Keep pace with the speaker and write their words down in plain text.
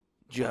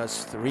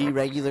Just three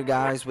regular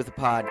guys with a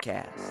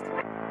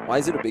podcast. Why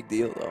is it a big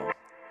deal, though?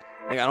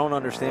 Like, I don't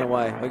understand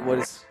why. Like, what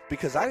is...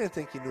 Because I didn't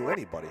think you knew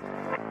anybody.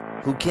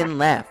 Who can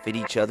laugh at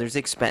each other's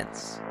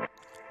expense.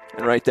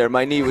 And right there,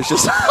 my knee was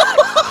just...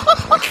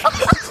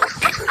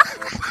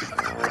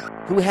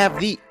 Who have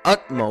the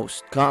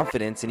utmost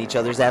confidence in each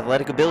other's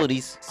athletic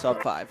abilities.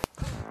 Sub 5.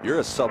 You're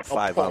a sub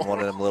 5 on one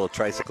of them little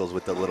tricycles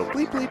with the little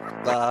bleep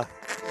bleep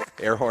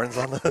air horns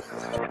on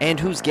the... And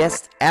whose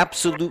guests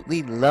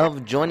absolutely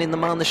love joining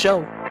them on the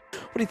show.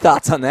 What are your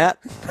thoughts on that?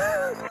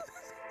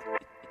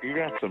 You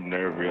got some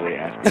nerve really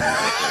asking.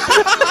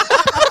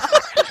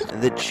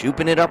 The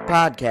Choopin' It Up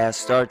podcast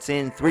starts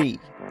in 3,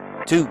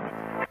 2,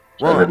 And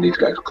 1. then these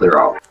guys clear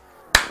out.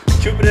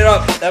 Choopin' It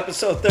Up,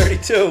 episode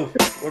 32.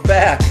 We're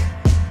back.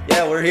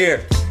 Yeah, we're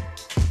here.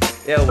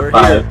 Yeah, we're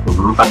here. A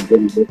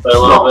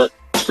little bit.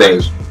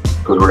 Stays.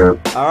 Because we're going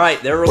to... All right,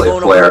 there we're Play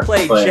going Flair. over to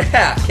play Flair.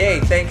 Jack. Hey,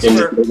 thanks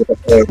for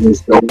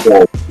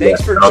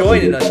Thanks for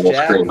joining us,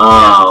 Jack.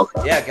 Oh,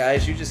 okay. Yeah,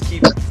 guys, you just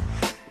keep...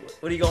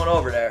 What are you going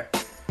over there?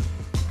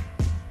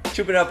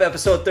 Choopin' It Up,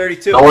 episode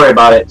 32. Don't worry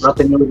about it.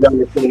 Nothing new is on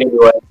the scene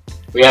anyway.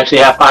 We actually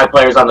have 5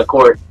 players on the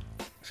court.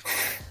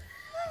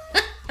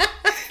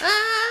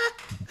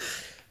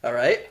 All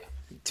right.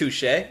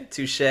 Touche.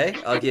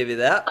 I'll give you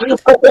that.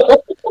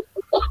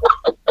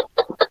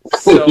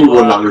 You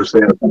wouldn't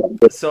understand.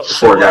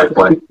 Poor guy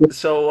playing.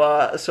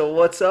 So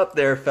what's up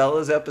there,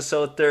 fellas?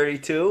 Episode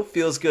 32.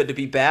 Feels good to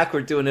be back.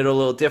 We're doing it a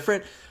little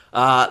different.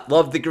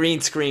 Love the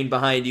green screen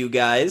behind you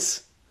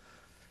guys.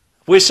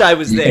 Wish I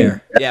was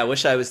there. Yeah,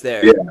 wish I was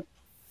there. Yeah.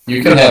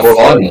 You can have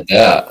fun with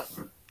that.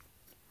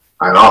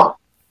 I know.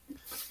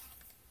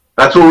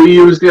 That's what we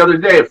used the other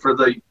day for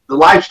the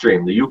live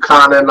stream. The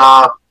UConn and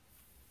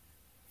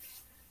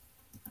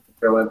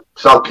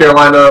South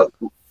Carolina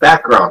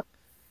background.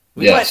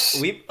 Yes.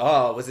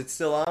 Was it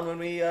still on when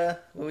we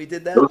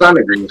did that? It was on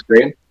the green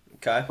screen.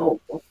 Okay.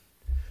 Oh.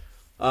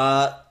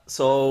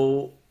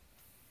 So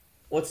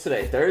what's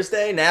today?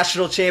 Thursday?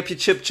 National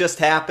championship just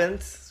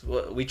happened.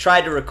 We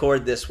tried to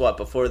record this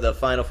before the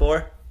Final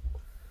Four?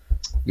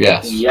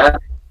 Yes. Yeah.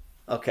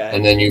 Okay.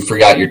 And then you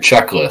forgot your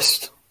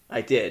checklist. I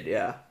did,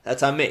 yeah.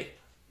 That's on me.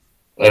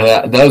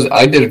 And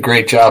I did a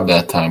great job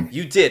that time.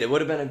 You did. It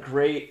would have been a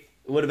great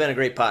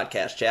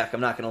podcast, Jack.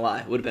 I'm not gonna lie.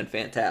 It would have been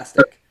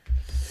fantastic.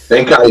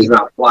 Thank God he's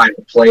not flying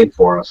a plane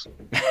for us.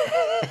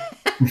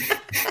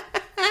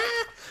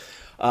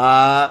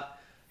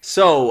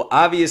 So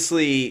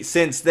obviously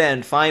since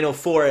then, Final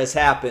Four has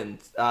happened.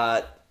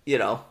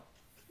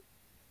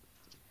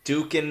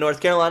 Duke and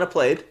North Carolina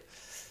played.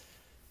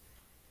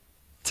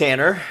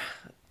 Tanner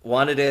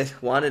wanted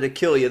to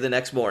kill you the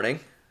next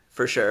morning,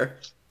 for sure.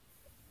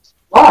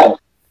 Oh,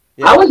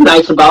 Yeah. I was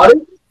nice about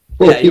it.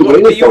 Yeah, you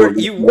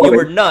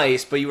were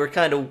nice, but you were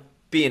kind of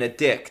being a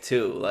dick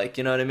too. Like,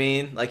 you know what I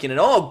mean? Like,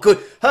 good.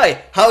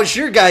 Hi, how's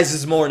your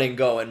guys' morning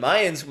going?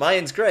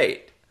 Mine's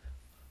great.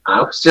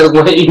 I was just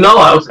letting you know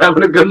I was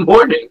having a good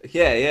morning.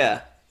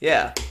 Yeah.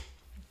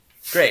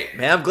 Great,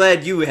 man. I'm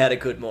glad you had a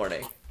good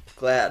morning.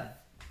 Glad.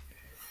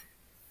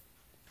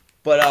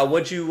 But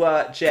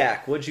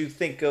Jack, what'd you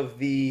think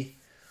of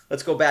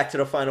let's go back to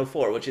the Final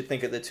Four. What'd you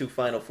think of the 2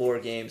 Final Four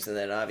games? And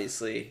then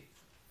obviously...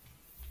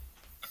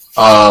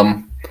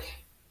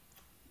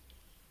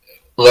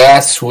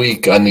 Last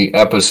week on the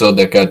episode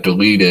that got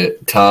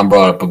deleted, Tom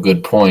brought up a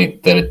good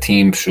point that a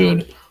team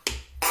should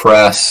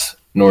press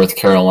North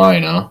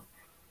Carolina.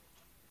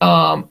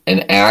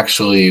 And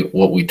actually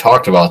what we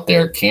talked about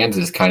there,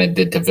 Kansas kind of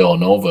did to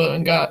Villanova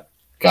and got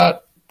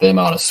them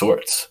out of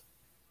sorts.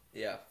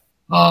 Yeah.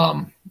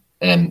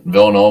 And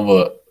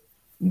Villanova,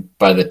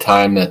 by the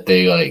time that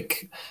they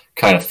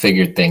kind of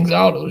figured things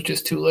out, it was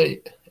just too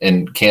late.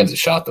 And Kansas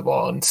shot the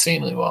ball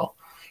insanely well.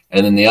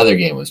 And then the other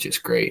game was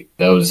just great.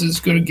 That was as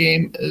good a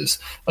game as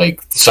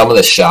some of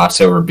the shots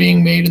that were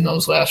being made in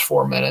those last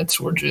 4 minutes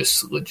were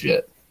just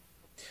legit.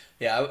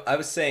 Yeah, I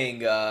was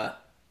saying I'll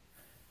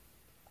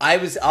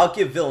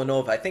give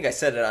Villanova. I think I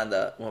said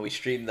it when we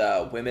streamed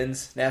the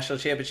women's national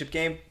championship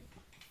game.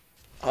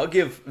 I'll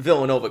give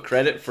Villanova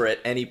credit for at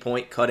any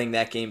point cutting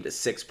that game to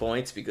 6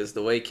 points, because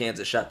the way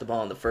Kansas shot the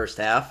ball in the first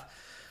half,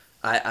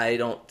 I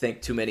don't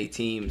think too many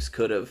teams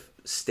could have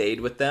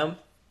stayed with them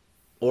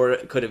or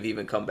could have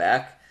even come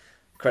back.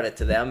 Credit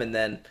to them. And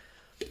then,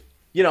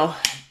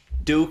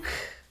 Duke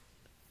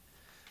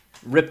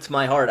ripped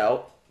my heart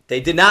out.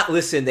 They did not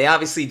listen. They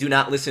obviously do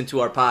not listen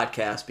to our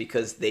podcast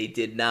because they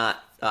did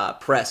not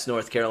press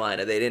North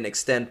Carolina. They didn't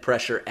extend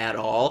pressure at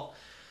all.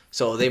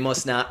 So they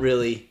must not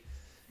really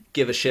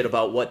give a shit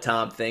about what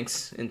Tom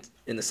thinks in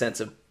the sense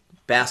of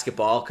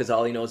basketball, because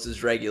all he knows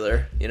is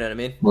regular. You know what I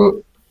mean?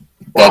 Well,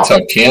 that's how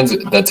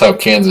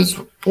Kansas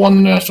won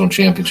the national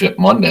championship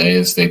Monday,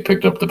 is they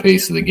picked up the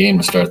pace of the game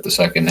to start the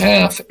second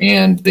half,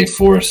 and they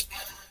forced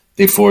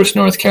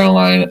North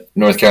Carolina.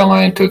 North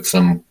Carolina took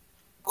some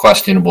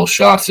questionable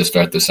shots to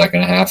start the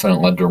second half, and it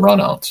led to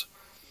runouts.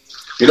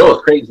 You know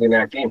what's crazy in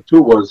that game,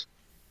 too, was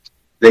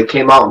they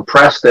came out and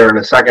pressed there in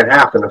the second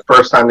half, and the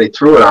first time they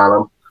threw it on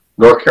them,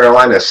 North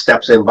Carolina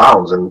steps in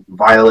bounds and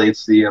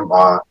violates the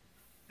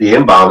the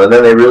inbound, and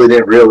then they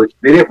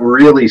didn't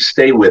really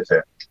stay with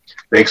it.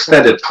 They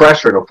extended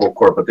pressure in a full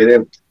court, but they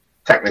didn't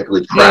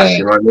technically press. Yeah.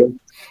 You know what I mean?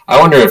 I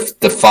wonder if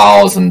the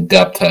fouls and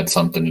depth had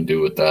something to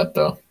do with that,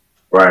 though.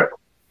 Right.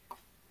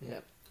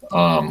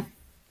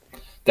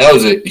 That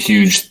was a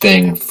huge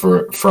thing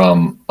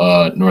from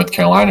North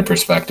Carolina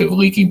perspective.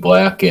 Leaky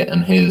Black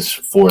getting his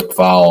 4th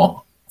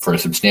foul for a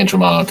substantial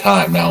amount of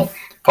time. Now,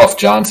 Puff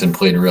Johnson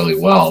played really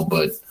well,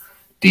 but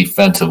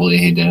defensively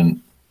he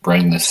didn't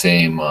bring the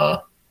same.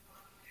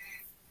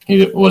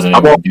 He wasn't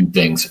able to do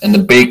things, and the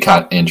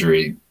Baycott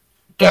injury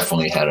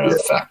definitely had an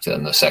effect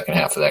in the second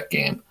half of that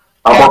game.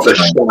 How about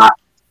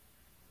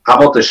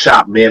the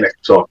shot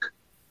Manic took?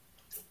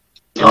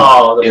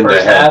 The in first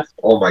the head. half.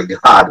 Oh my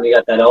God! When he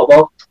got that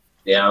elbow.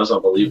 Yeah, it was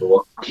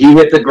unbelievable. He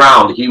hit the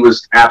ground. He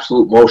was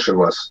absolute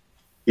motionless.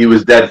 He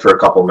was dead for a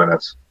couple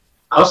minutes.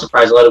 I was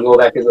surprised to let him go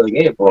back into the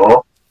game.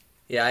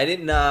 Yeah, I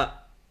didn't.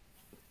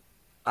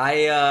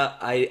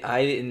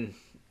 I didn't.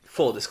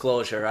 Full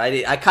disclosure,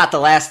 I caught the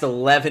last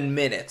 11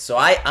 minutes. So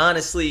I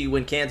honestly,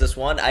 when Kansas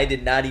won, I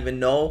did not even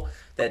know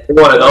that. You're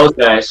one of those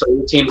guys. So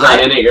your team's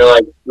not in it. You're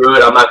like, screw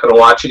it. I'm not going to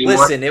watch anymore.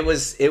 Listen, it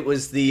was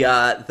the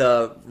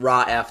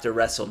Raw after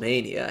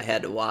WrestleMania. I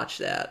had to watch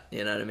that.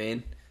 You know what I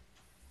mean?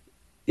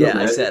 Yeah,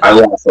 I said. I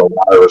lost a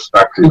lot of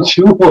respect. Could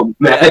you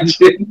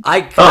imagine?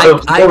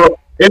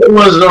 It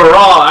was the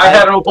Raw. I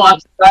had to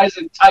watch guys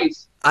in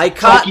tights. I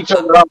caught each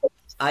other up.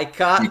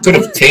 You could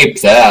have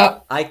taped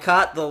that. I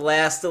caught the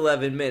last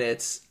 11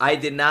 minutes. I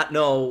did not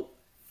know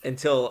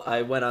until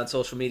I went on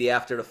social media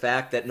after the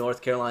fact that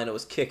North Carolina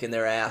was kicking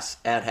their ass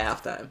at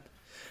halftime.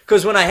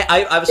 Because when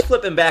I was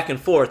flipping back and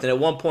forth, and at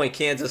one point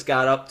Kansas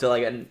got up to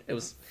it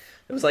was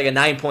like a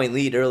 9-point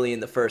lead early in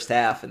the first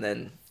half, and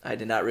then I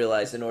did not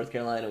realize that North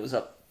Carolina was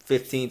up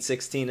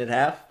 15-16 at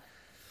half.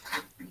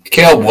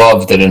 Caleb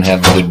Love didn't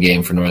have a good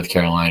game for North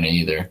Carolina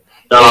either.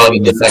 And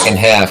in the second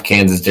half,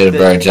 Kansas did a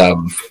better job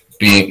of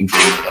being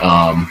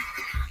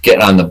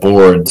getting on the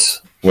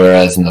boards,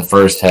 whereas in the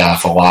first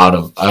half,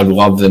 I'd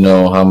love to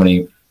know how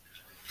many.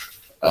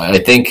 I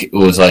think it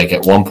was like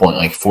at one point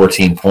like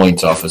 14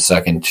 points off of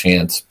second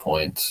chance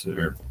points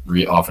or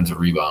offensive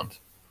rebounds.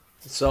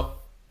 So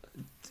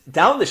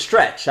down the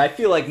stretch, I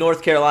feel like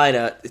North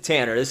Carolina,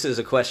 Tanner, this is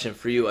a question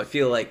for you. I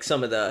feel like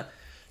some of the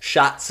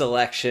shot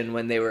selection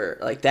when they were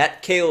like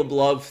that Caleb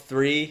Love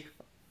 3,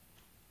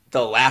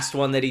 the last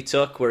one that he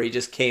took where he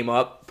just came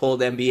up,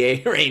 pulled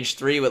NBA range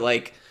 3 with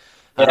like.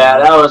 Yeah,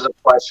 that was a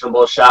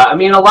questionable shot. I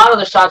mean, a lot of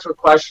the shots were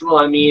questionable.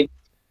 I mean,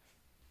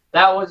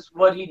 that was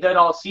what he did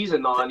all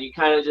season, though, and he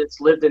kind of just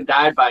lived and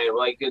died by it.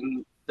 Like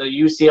in the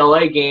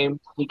UCLA game,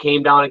 he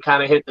came down and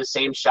kind of hit the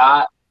same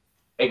shot.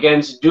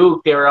 Against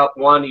Duke, they were up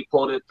 1. He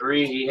pulled it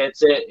 3. He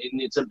hits it,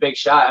 and it's a big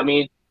shot. I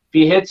mean, if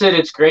he hits it,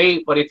 it's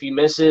great, but if he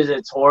misses,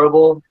 it's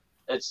horrible.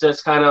 It's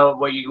just kind of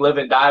what you live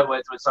and die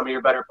with some of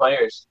your better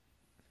players.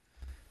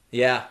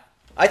 Yeah.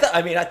 I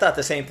thought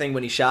the same thing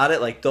when he shot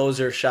it. Like,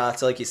 those are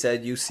shots, like you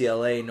said,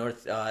 UCLA,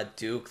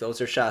 Duke, those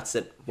are shots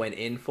that went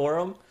in for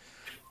him.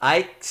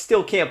 I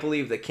still can't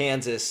believe that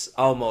Kansas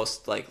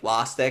almost, like,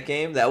 lost that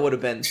game. That would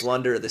have been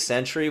blunder of the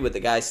century with the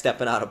guy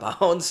stepping out of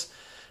bounds.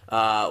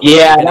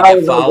 Yeah, that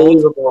was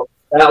unbelievable.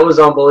 That was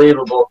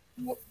unbelievable.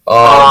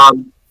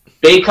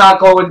 Baycott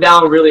going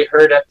down really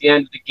hurt at the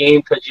end of the game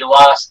because you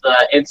lost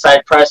the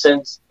inside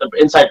presence,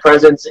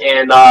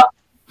 and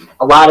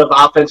a lot of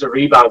offensive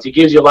rebounds. He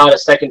gives you a lot of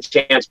second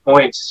chance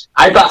points.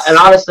 I thought, and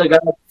honestly,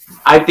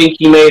 I think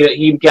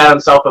he got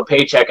himself a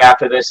paycheck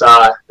after this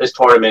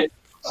tournament.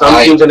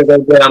 Some teams gonna go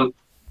get him.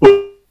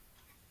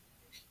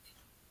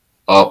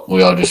 Oh,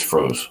 we all just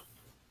froze.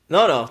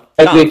 No.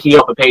 I think he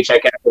got a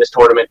paycheck after this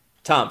tournament.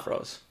 Tom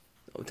froze.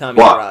 Tommy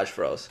Garage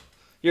froze.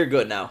 You're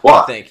good now.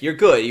 What? I think you're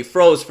good. You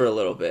froze for a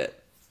little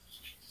bit.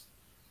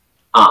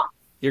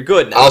 You're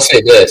good now. I'll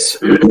say this.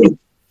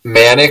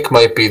 Manic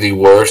might be the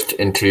worst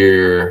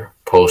interior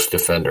post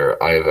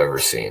defender I have ever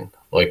seen.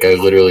 Like, I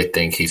literally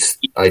think think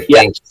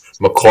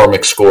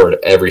McCormick scored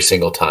every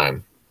single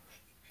time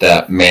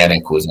that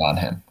Manic was on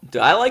him.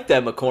 Dude, I like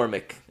that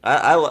McCormick.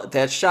 I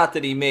that shot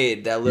that he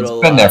made, that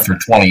little. He's been there for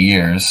 20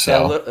 years.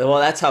 So. Well,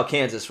 that's how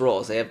Kansas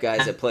rolls. They have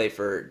guys that play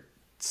for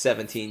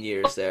 17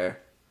 years there.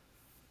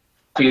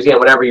 He was getting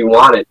whatever you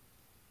wanted.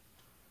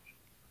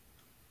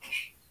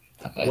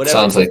 It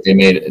sounds like they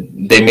made it.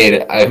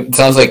 It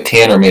sounds like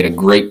Tanner made a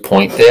great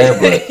point there,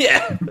 but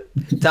yeah,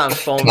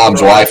 Tom's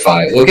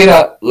Wi-Fi. Look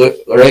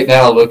right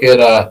now. Look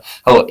at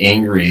how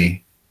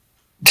angry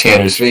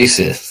Tanner's face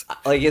is.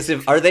 Like,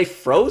 are they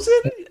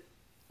frozen?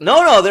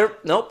 No, they're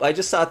nope. I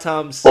just saw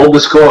Tom's. Full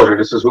disclosure,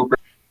 this is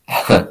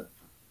Hooper.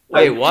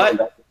 Wait,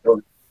 what?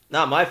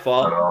 Not my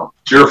fault.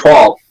 It's your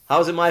fault.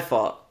 How's it my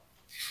fault?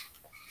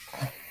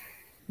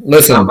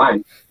 Listen,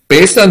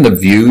 based on the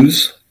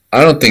views,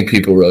 I don't think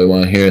people really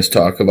want to hear us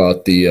talk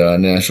about the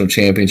national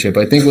championship.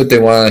 I think what they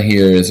want to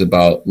hear is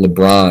about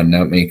LeBron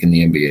not making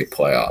the NBA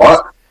playoffs.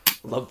 What?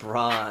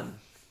 LeBron.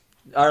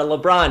 Our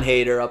LeBron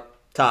hater up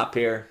top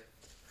here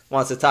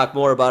wants to talk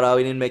more about how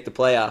he didn't make the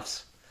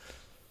playoffs.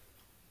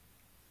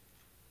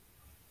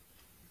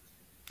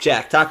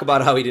 Jack, talk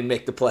about how he didn't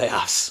make the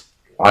playoffs.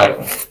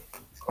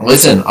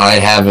 I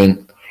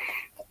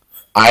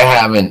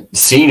haven't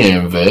seen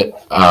any of it.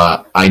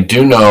 I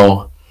do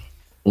know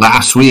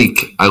last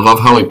week, I love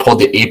how he pulled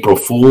the April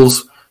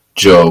Fool's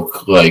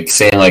joke, like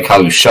saying like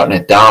how he's shutting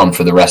it down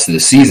for the rest of the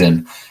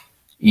season,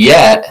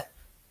 yet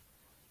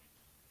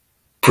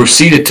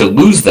proceeded to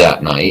lose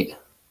that night.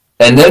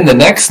 And then the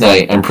next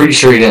night, I'm pretty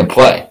sure he didn't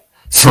play.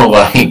 So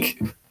like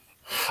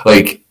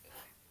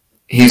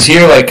he's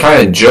here like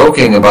kind of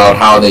joking about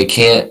how they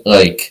can't,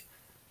 like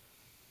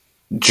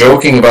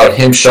joking about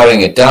him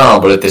shutting it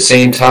down, but at the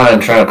same time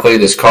trying to play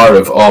this card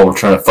of, oh, we're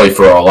trying to fight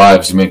for our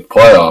lives to make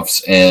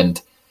playoffs.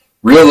 And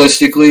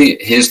realistically,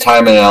 his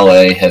time in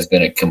LA has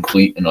been a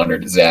complete and utter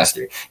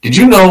disaster. Did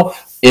you know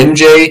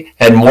MJ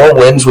had more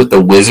wins with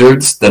the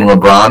Wizards than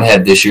LeBron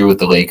had this year with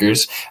the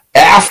Lakers?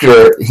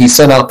 After he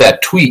sent out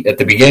that tweet at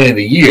the beginning of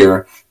the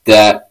year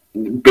that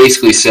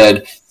basically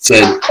said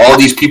all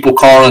these people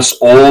calling us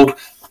old,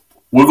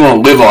 we're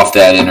going to live off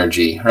that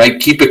energy, right?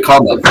 Keep it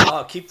coming.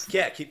 Oh, keep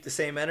the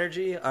same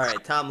energy. All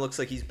right, Tom looks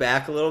like he's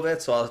back a little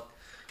bit, so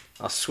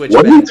I'll switch.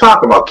 What back. are you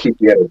talking about? Keep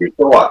the energy.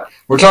 For what?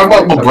 We're talking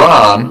about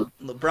LeBron.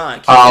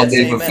 LeBron.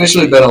 They've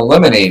officially been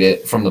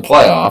eliminated from the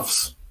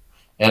playoffs.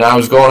 And I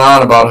was going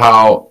on about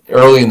how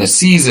early in the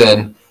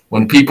season,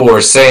 when people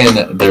were saying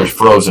that they're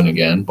frozen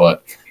again,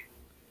 but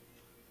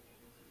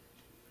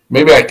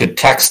maybe I could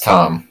text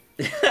Tom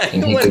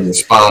and he could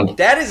respond.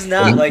 That is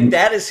not like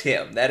that is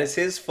him. That is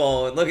his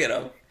phone. Look at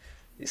him.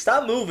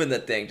 Stop moving the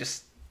thing.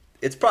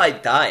 It's probably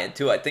dying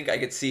too. I think I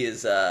could see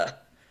his. I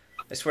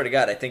swear to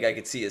God, I think I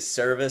could see his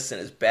service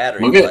and his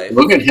battery life.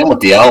 Look at him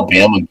with the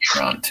Alabama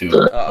gear on too.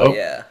 Oh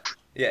yeah.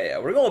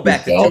 We're going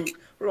back to two.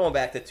 We're going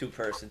back to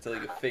two-person until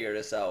you can figure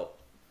this out.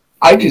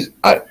 I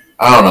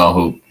don't know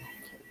who.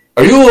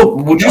 Are you?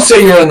 Would you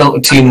say you're in the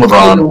team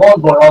LeBron?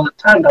 All the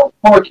time, no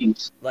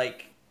Porkies.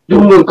 Like You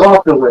were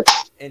golfing with.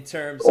 in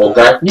terms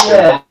Okay. of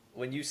Yeah.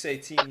 when you say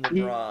Team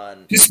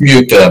LeBron, Just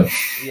mute them.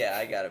 yeah,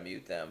 I gotta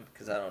mute them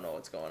because I don't know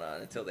what's going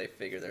on until they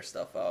figure their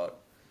stuff out.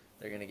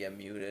 They're gonna get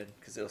muted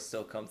because it'll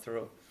still come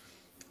through.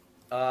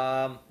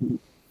 Are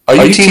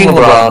you team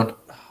LeBron?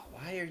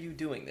 Why are you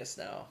doing this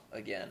now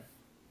again?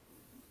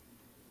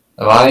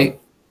 Am I?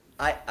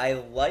 I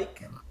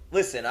like.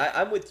 Listen,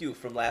 I'm with you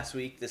from last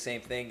week. The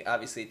same thing.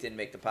 Obviously, it didn't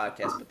make the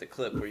podcast, but the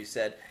clip where you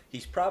said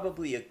he's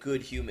probably a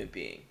good human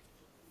being,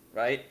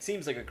 right?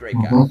 Seems like a great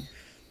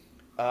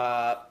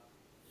guy.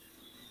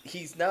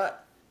 He's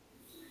not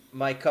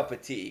my cup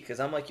of tea because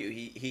I'm like you.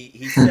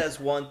 He says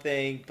one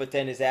thing, but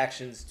then his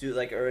actions do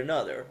are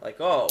another. Like,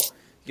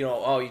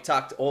 you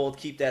talked old,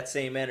 keep that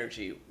same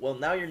energy. Well,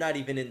 now you're not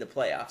even in the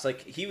playoffs.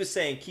 Like he was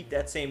saying, keep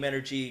that same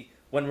energy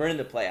when we're in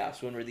the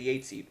playoffs, when we're the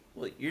 8th seed.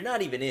 Well, you're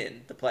not even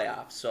in the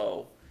playoffs,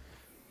 so.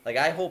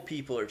 I hope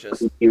people are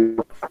just, crushing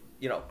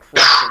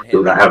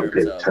him. I haven't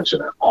paid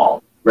attention at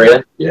all.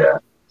 Really? Yeah.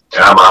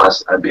 And I'm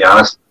honest. I'd be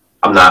honest.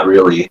 I'm not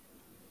really.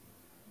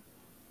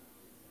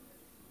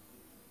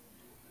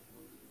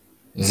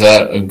 Is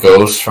that a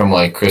ghost from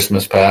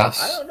Christmas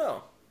Past? I don't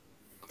know.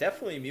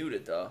 Definitely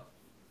muted though.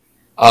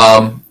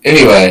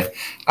 Anyway,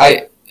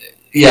 I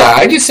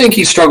just think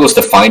he struggles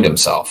to find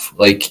himself.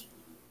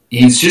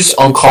 He's just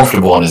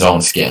uncomfortable in his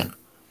own skin.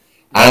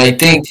 And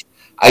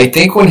I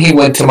think when he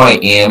went to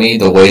Miami,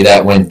 the way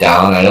that went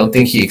down, I don't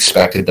think he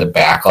expected the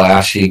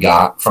backlash he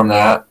got from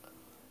that.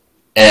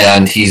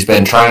 And he's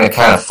been trying to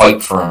kind of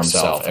fight for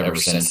himself ever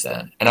since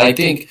then. And I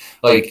think,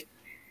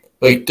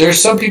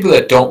 there's some people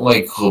that don't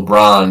like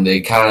LeBron.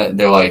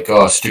 They're like,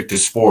 oh, stick to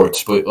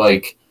sports. But,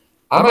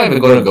 I'm not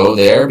even going to go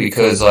there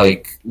because,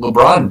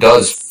 LeBron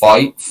does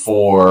fight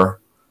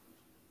for,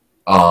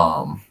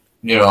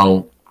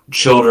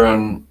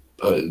 children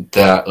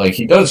that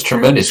he does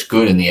tremendous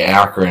good in the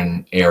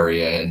Akron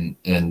area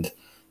and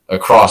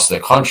across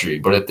the country.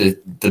 But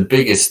the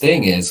biggest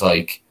thing is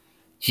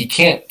he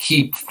can't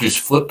keep just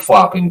flip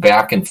flopping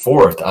back and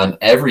forth on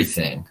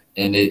everything,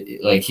 and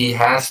he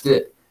has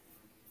to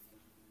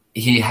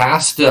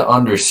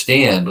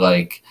understand.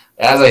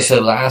 As I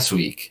said last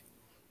week,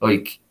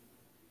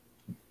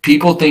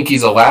 people think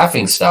he's a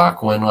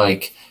laughingstock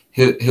when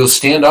he'll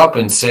stand up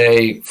and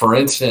say, for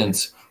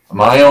instance,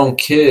 my own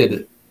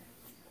kid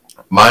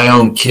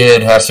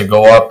has to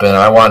go up and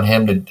I want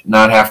him to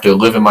not have to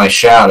live in my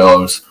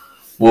shadows.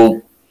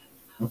 Well,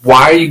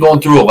 why are you going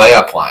through a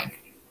layup line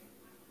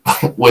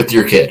with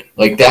your kid?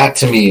 That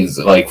to me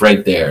is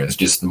right there is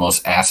just the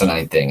most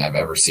asinine thing I've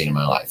ever seen in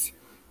my life.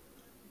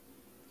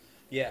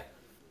 Yeah.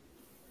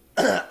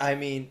 I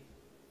mean,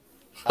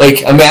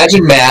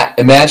 imagine Matt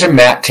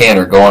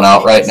Tanner going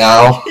out right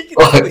now. He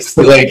can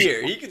still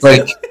hear. He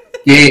can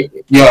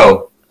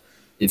still...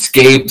 It's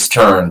Gabe's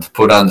turn to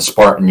put on the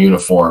Spartan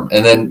uniform.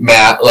 And then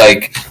Matt,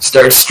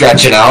 starts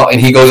stretching out, and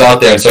he goes out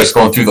there and starts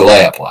going through the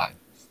layup line.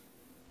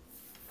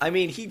 I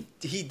mean,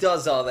 he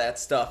does all that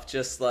stuff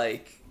just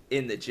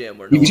in the gym.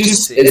 Where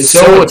it's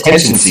so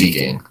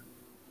attention-seeking.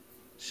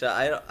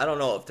 I don't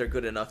know if they're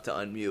good enough to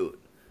unmute.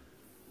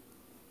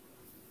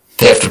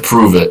 They have to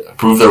prove it.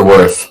 Prove their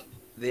worth.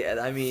 Yeah,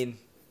 I mean...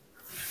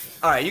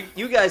 All right,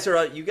 you guys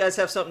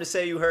have something to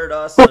say? You heard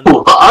us?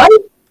 What?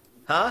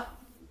 Huh?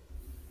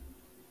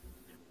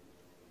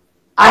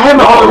 I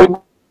haven't heard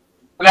what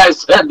you guys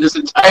said this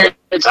entire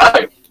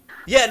time.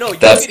 Yeah, no, you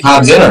That's could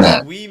Tom's hear us.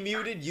 internet. We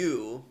muted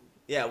you.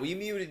 Yeah, we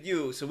muted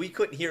you, so we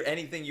couldn't hear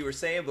anything you were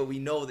saying, but we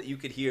know that you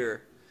could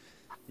hear.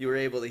 You were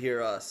able to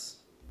hear us.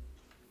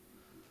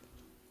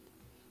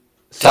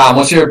 Tom,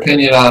 what's your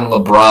opinion on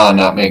LeBron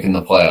not making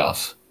the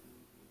playoffs?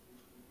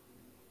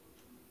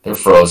 They're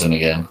frozen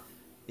again.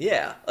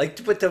 Yeah,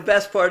 like, but the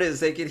best part is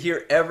they could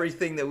hear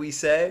everything that we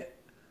say.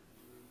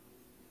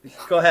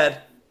 Go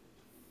ahead.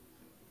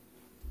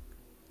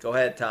 Go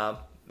ahead, Tom.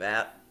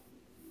 Matt.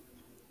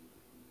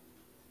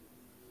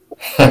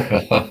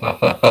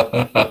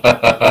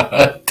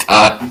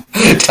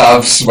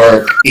 Tom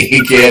smirk.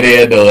 He can't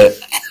handle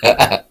it.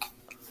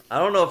 I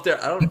don't know if they're.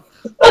 I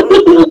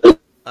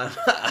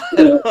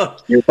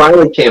don't. You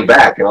finally came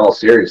back. In all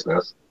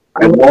seriousness,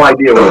 I have no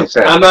idea what you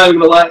said. I'm not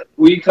even gonna lie.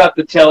 We cut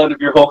the tail end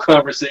of your whole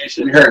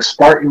conversation. You heard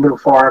Spartan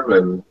Farm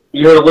and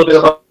You heard a little bit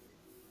about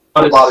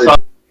his son.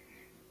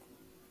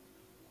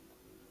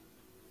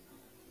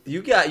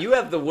 You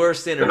have the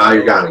worst internet. now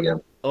you're gone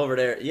again. Over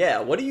there. Yeah.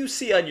 What do you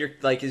see on your,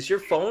 like, is your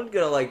phone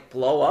gonna, like,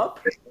 blow up?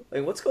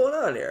 Like, what's going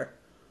on here?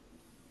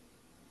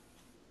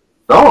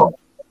 No,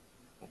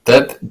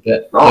 That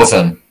No.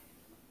 Listen,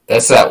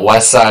 that's that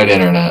West Side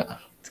internet.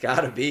 It's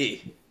gotta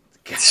be.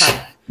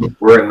 God.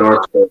 we're in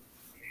North.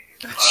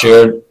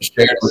 Shared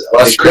with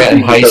West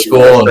Scranton High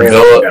School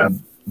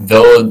and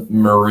Villa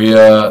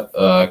Maria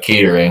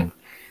Catering,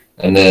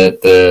 and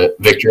the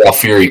Victor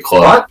Alfieri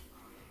Club. What?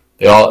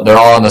 They're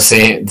all on the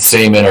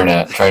same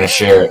internet, trying to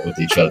share it with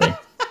each other.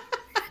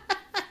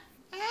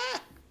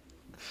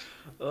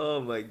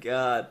 Oh my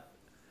god.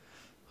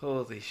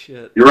 Holy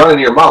shit. You're running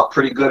your mouth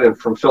pretty good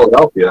from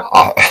Philadelphia.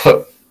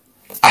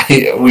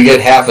 We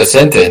get half a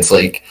sentence.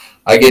 Like,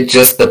 I get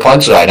just the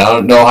punchline. I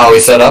don't know how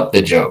he set up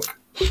the joke.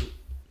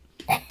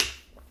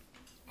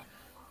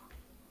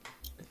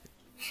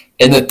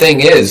 And the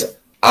thing is,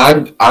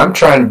 I'm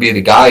trying to be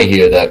the guy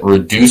here that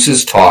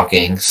reduces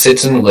talking,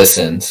 sits and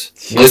listens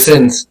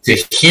to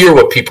hear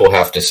what people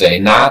have to say,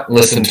 not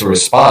listen to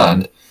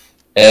respond.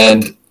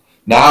 And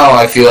now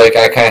I feel like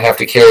I kind of have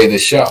to carry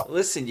this show.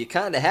 Listen, you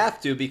kind of have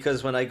to,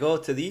 because when I go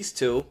to these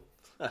two,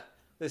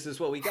 this is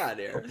what we got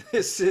here.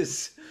 This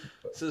is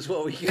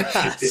what we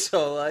got.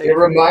 So, like, It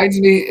reminds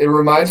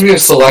me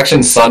of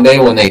Selection Sunday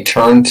when they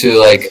turn to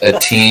like a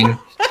team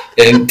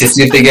and to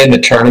see if they get in the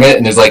tournament,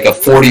 and there's like a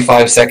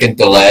 45-second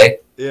delay.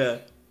 yeah.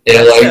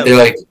 And they're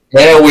like,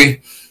 yeah,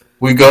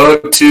 we go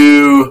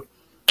to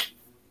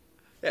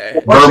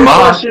Hey, What's your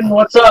Vermont. question?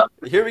 What's up?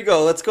 here we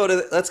go. Let's go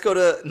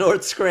to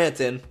North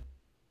Scranton.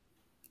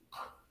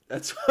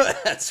 That's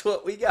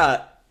what we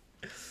got.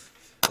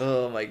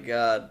 Oh my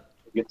god.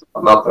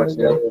 Nothing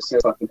again.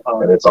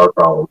 And it's our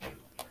problem.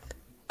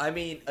 I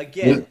mean,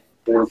 again,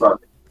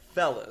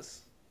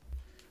 fellas,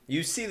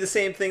 you see the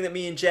same thing that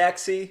me and Jack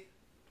see?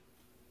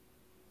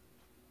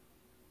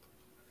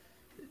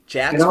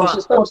 Jack's You know, it's fine.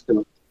 just those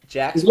two.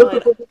 Jack's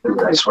fine.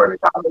 I swear to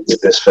God,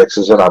 if this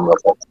fixes it, I'm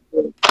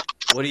gonna.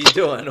 What are you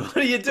doing? What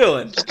are you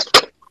doing?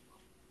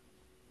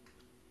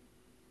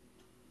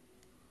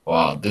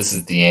 Wow, this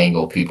is the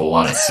angle people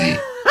want to see.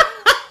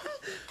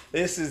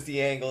 This is the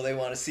angle they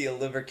want to see a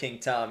Liver King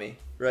Tommy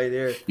right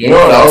here. You know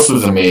what else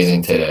was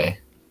amazing today?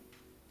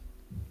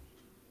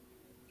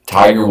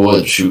 Tiger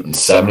Woods shooting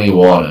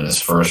 71 in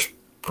his first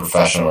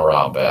professional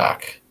round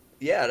back.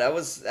 Yeah, that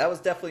was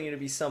definitely going to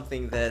be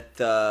something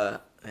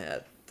that yeah,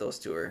 those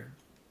two are.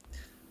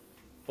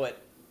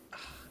 But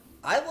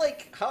I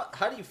like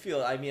how do you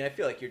feel? I mean, I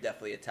feel like you're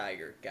definitely a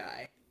Tiger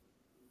guy.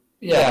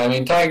 Yeah, I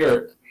mean,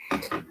 Tiger,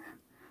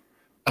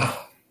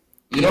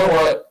 you know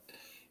what?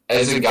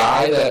 As a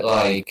guy that,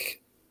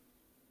 like,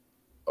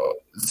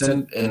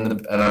 and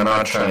I'm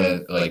not trying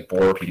to, like,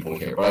 bore people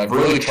here, but I've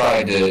really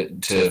tried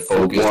to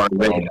focus on,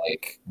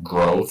 like,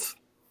 growth.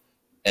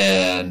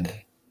 And,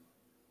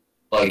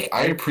 like,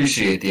 I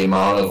appreciate the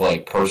amount of,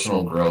 like,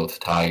 personal growth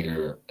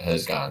Tiger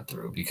has gone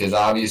through, because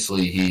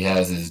obviously he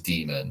has his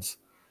demons,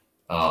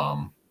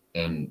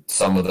 and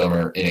some of them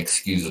are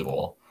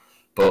inexcusable.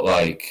 But,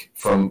 like,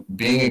 from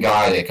being a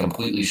guy that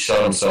completely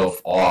shut himself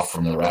off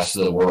from the rest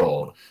of the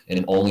world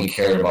and only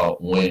cared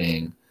about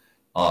winning,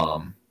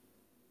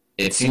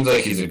 it seems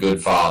like he's a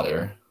good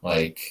father,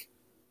 like,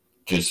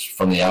 just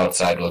from the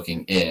outside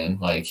looking in.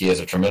 Like, he has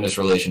a tremendous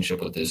relationship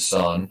with his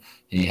son.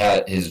 He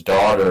had his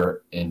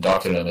daughter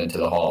inducted him into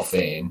the Hall of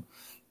Fame.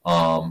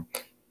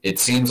 It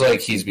seems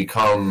like he's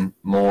become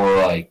more,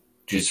 like,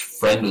 just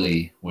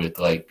friendly with,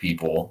 like,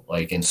 people,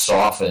 like, and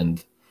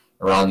softened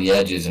around the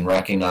edges, and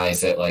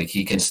recognize that, like,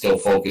 he can still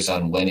focus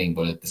on winning,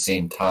 but at the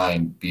same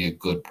time be a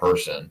good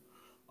person.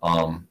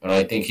 And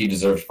I think he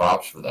deserves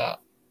props for that.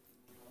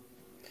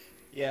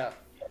 Yeah.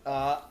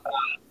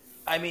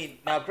 I mean,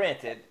 now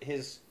granted,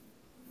 his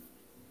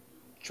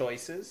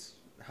choices,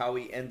 how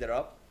he ended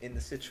up in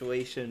the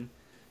situation,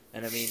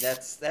 and I mean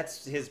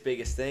that's his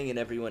biggest thing, and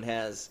everyone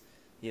has,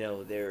 you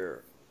know,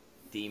 their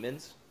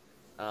demons.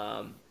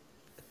 Don't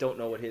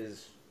know what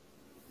his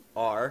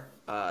are.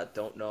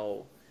 Don't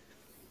know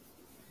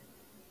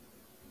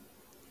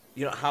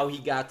how he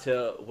got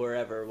to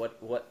wherever,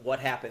 what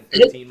happened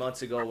 15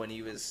 months ago when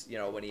he was,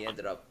 when he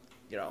ended up,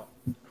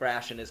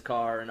 crashing his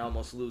car and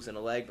almost losing a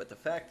leg. But the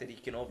fact that he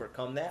can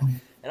overcome that,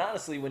 and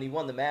honestly, when he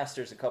won the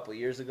Masters a couple of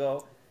years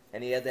ago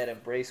and he had that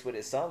embrace with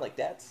his son, like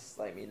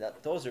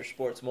those are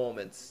sports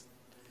moments,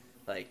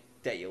 like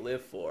that you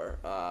live for.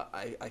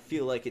 I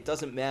feel like it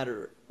doesn't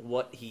matter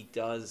what he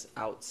does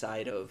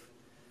outside of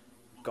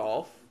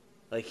golf.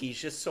 Like, he's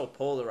just so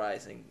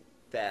polarizing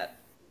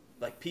that,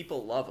 like,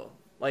 people love him.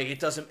 Like, it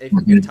doesn't.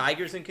 If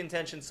Tiger's in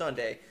contention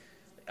Sunday,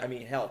 I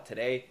mean, hell,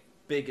 today,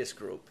 biggest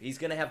group. He's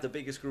gonna have the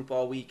biggest group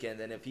all weekend,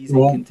 and if he's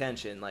in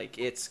contention, like,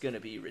 it's gonna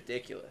be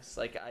ridiculous.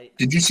 Like,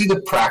 Did you see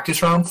the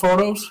practice round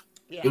photos?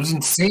 Yeah. It was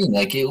insane.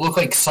 Like, it looked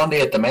like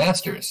Sunday at the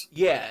Masters.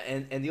 Yeah,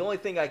 and the only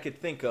thing I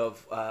could think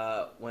of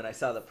when I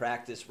saw the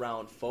practice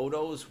round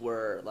photos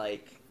were,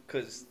 like,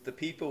 because the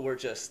people were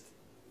just,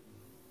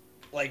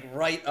 like,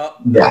 right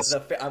up. Yes.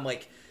 I'm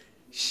like,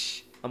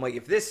 shh. I'm like,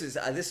 if this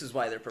is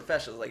why they're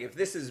professionals. Like, if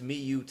this is me,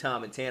 you,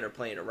 Tom, and Tanner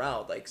playing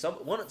around, like,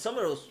 someone's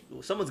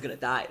gonna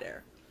die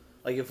there.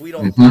 Like, if we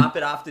don't pop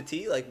it off the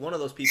tee, like, one of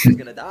those people is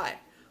gonna die.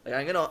 Like,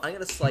 I'm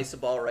gonna slice the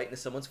ball right into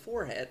someone's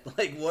forehead.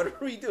 Like, what are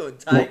we doing,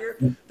 Tiger?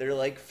 They're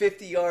like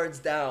 50 yards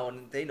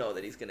down. They know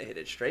that he's gonna hit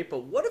it straight.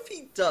 But what if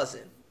he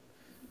doesn't?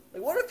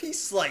 Like, what if he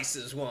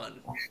slices one?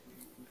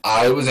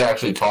 I was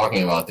actually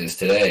talking about this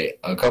today.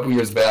 A couple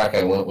years back,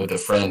 I went with a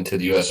friend to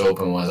the U.S.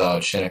 Open when I was out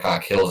at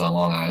Shinnecock Hills on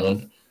Long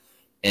Island.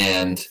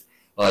 And,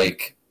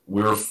 like,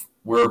 we're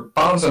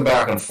bouncing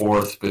back and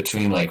forth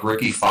between, like,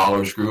 Ricky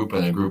Fowler's group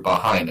and the group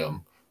behind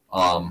him.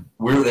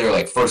 We were there,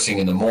 like, first thing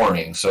in the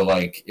morning. So,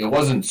 like, it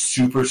wasn't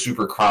super,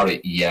 super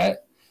crowded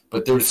yet.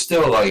 But there was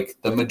still, like,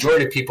 the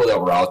majority of people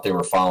that were out there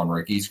were following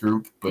Ricky's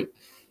group. But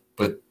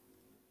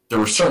there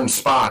were certain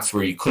spots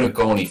where you couldn't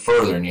go any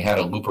further and you had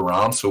to loop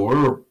around. So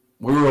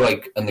we were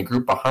like, in the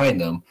group behind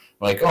them,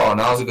 like, oh,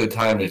 now's a good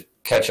time to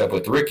catch up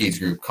with Ricky's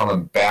group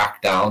coming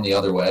back down the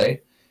other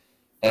way.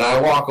 And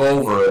I walk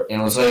over, and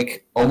it was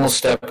like almost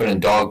stepping in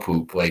dog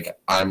poop. Like,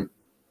 I'm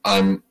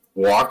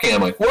walking,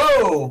 I'm like,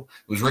 whoa!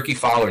 It was Ricky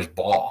Fowler's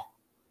ball.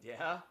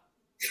 Yeah.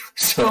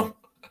 So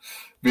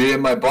me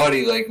and my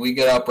buddy, like, we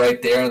get up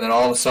right there, and then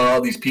all of a sudden all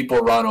these people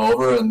run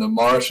over, and the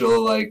marshal,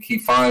 like, he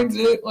finds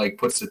it, like,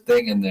 puts the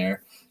thing in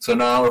there. So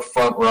now we're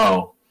front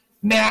row.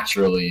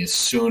 Naturally, as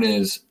soon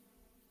as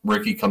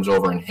Ricky comes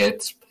over and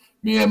hits,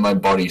 me and my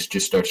buddies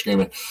just start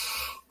screaming,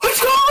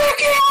 let's go,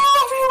 Ricky! I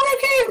love you,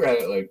 Ricky!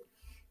 Right, like.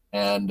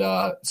 And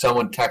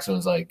someone texted and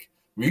was like,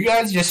 were you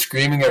guys just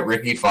screaming at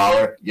Ricky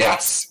Fowler?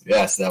 Yes,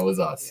 that was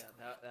us.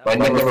 Yeah, but I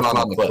never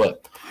found the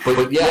clip.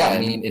 But yeah, I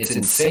mean, it's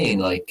insane.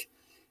 Like,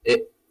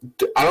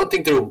 I don't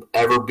think there will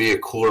ever be a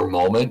cooler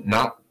moment,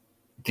 not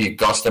the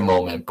Augusta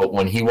moment, but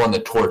when he won the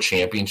Tour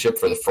Championship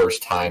for the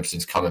first time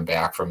since coming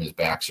back from his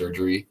back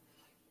surgery.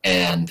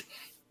 And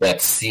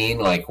that scene,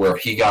 like, where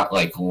he got,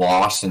 like,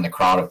 lost in the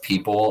crowd of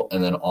people,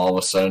 and then all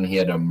of a sudden he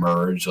had to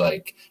emerge,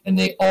 like, and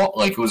they all,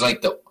 like, it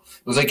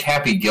was like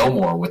Happy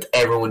Gilmore with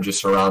everyone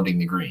just surrounding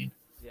the green.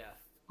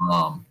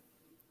 Yeah.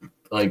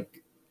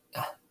 Like,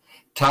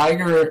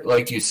 Tiger,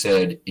 like you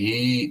said,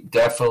 he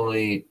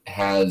definitely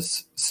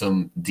has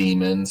some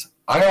demons.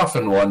 I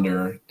often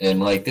wonder,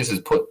 and, like, this is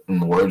putting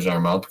words in our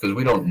mouth because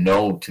we don't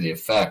know to the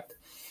effect,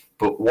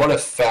 but what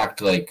effect,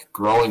 like,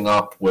 growing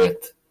up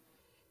with,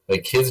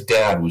 like, his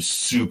dad was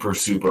super,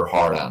 super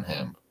hard on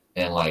him,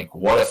 and, like,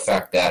 what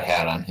effect that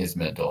had on his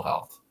mental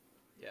health.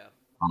 Yeah.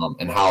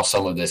 And how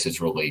some of this is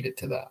related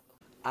to that.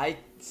 I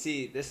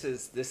see. This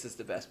is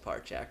the best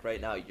part, Jack.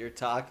 Right now, you're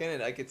talking,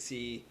 and I could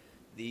see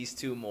these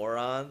two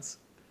morons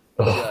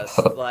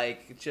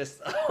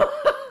just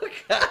oh,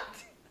 God.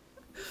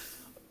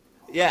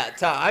 Yeah,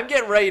 Tom, I'm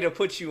getting ready to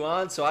put you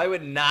on, so I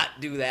would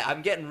not do that.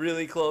 I'm getting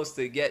really close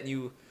to getting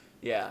you.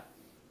 Yeah.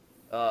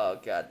 Oh,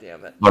 God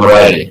damn it. I'm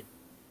ready.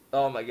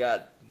 Oh my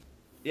God.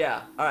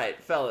 Yeah. All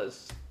right,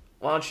 fellas.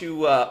 Why don't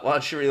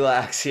you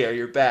relax here?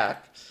 You're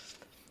back.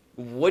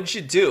 What'd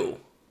you do?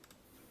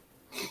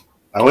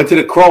 I went to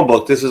the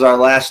Chromebook. This is our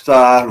last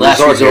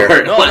resort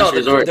here. No,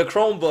 the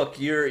Chromebook.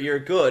 You're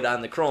good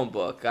on the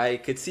Chromebook. I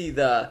could see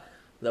the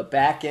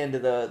back end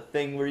of the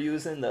thing we're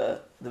using,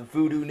 the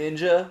Voodoo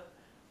Ninja.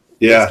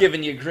 Yeah. It's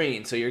giving you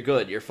green, so you're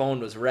good. Your phone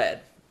was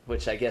red,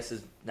 which I guess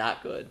is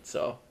not good.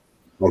 So.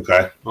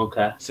 Okay.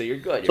 So you're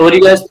good. So what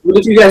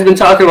have you guys been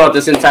talking about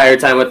this entire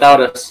time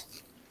without us?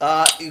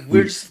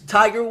 We're just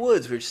Tiger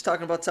Woods. We're just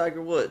talking about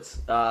Tiger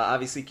Woods.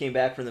 Obviously came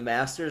back from the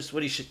Masters.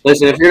 What do you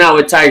Listen, if you're not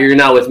with Tiger, you're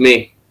not with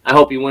me. I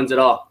hope he wins it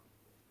all.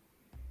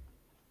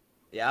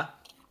 Yeah?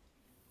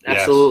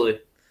 Absolutely.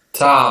 Yes.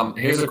 Tom,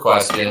 here's a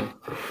question.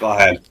 Go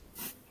ahead.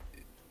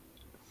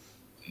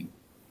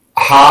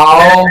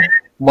 How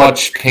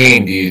much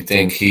pain do you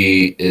think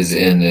he is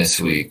in this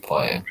week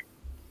playing?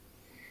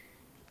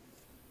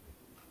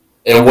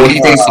 And what do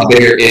you think is the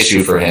bigger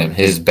issue for him,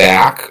 his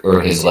back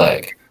or his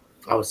leg?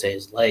 I would say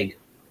his leg.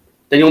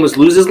 Did he almost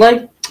lose his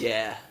leg?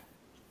 Yeah.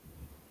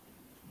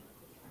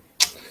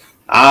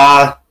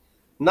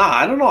 No,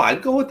 I don't know.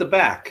 I'd go with the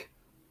back.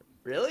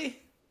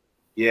 Really?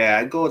 Yeah,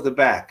 I'd go with the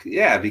back.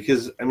 Yeah,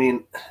 because, I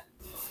mean,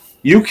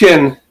 you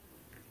can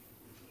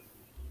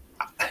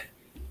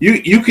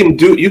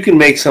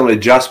make some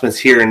adjustments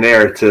here and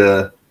there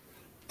to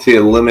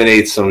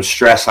eliminate some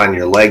stress on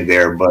your leg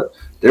there, but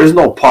there's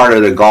no part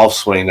of the golf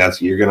swing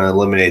that's you're going to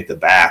eliminate the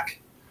back.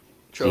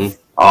 True.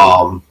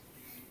 And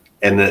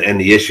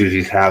the issues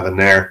he's having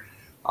there.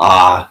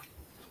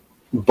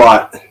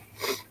 But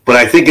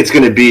I think it's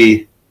going to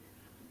be.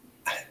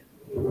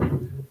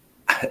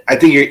 I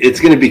think it's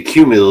going to be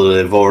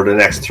cumulative over the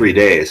next 3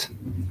 days.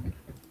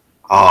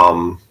 I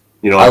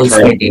was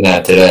thinking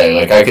that today.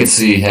 Like, I could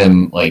see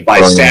him like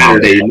by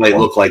Saturday, he might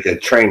look like a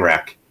train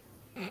wreck.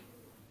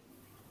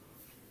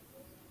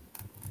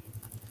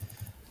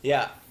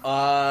 Yeah.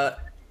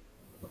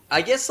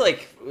 I guess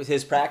like with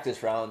his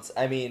practice rounds,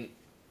 I mean,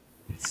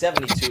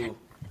 72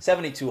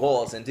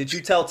 holes. And did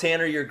you tell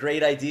Tanner your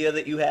great idea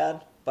that you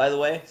had? By the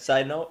way,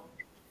 side note.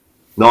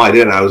 No, I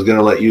didn't. I was going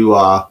to let you.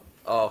 Oh,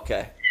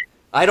 okay.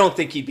 I don't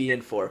think he'd be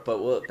in for it,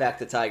 but back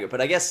to Tiger.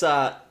 But I guess,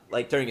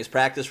 like, during his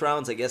practice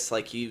rounds, I guess,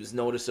 like, he was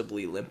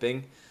noticeably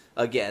limping.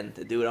 Again,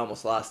 the dude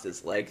almost lost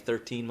his leg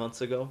 13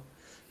 months ago.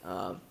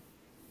 I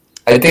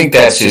think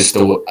that's just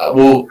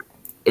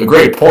a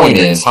great point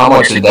is how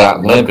much of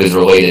that limp is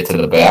related to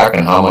the back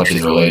and how much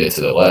is related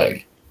to the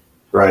leg.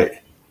 Right.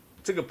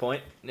 It's a good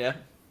point, yeah.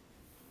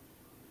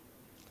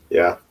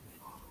 Yeah.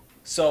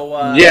 So,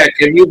 Jack,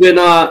 have you been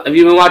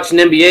watching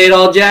NBA at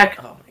all, Jack?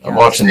 Oh my I'm God.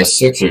 watching the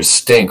Sixers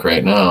stink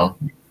right now.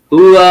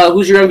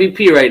 Who's your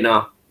MVP right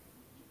now?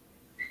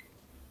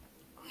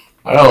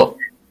 I don't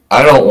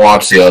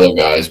watch the other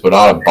guys, but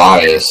out of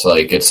bias,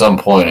 like at some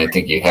point, I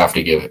think you have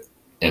to give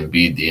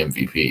Embiid the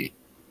MVP.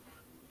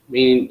 I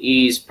mean,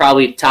 he's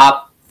probably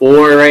top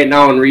 4 right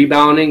now in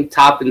rebounding,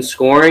 top in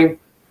scoring.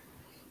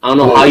 I don't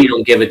know how you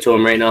don't give it to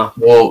him right now.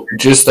 Well,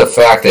 just the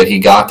fact that he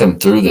got them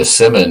through the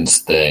Simmons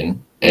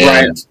thing,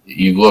 and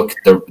you look,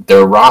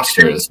 their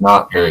roster is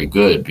not very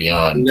good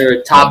beyond. And they're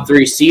a top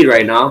 3 seed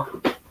right now.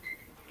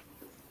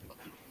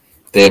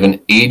 They have an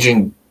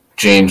aging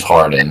James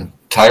Harden.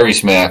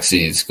 Tyrese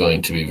Maxey is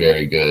going to be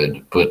very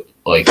good, but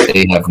like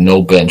they have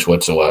no bench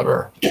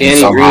whatsoever. And Danny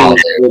somehow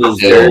Green is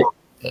they're-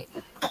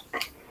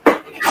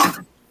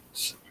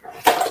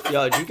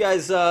 Yo, did you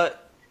guys, do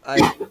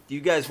you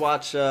guys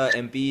watch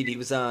Embiid? He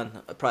was on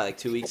probably like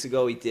 2 weeks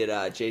ago. He did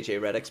JJ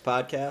Redick's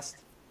podcast.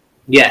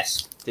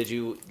 Yes. Did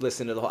you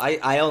listen to the whole?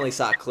 I only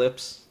saw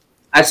clips.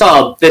 I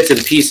saw bits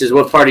and pieces.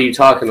 What part are you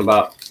talking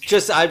about?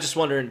 I'm just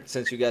wondering,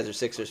 since you guys are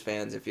Sixers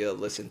fans, if you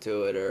listened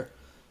to it or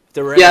if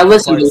there were. Yeah, I any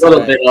listened to a parts little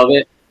that- bit of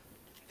it.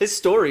 His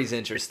story's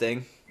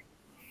interesting.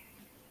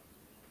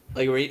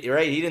 Like, you're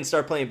right. He didn't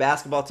start playing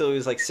basketball till he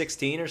was like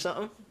 16 or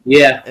something.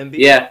 Yeah. Embiid?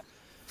 Yeah.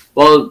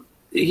 Well,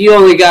 he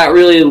only got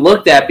really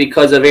looked at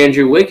because of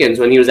Andrew Wiggins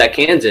when he was at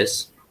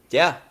Kansas.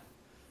 Yeah,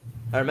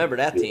 I remember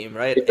that team.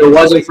 Right. If it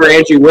wasn't for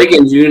Andrew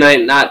Wiggins, you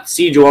might not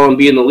see Joel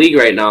Embiid in the league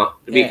right now.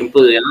 To be Yeah.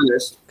 completely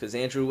honest, because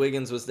Andrew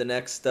Wiggins was the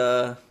next. He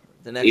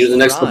he was the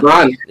next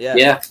LeBron.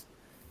 Yeah.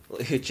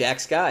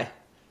 Jack's guy.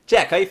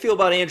 Jack, how you feel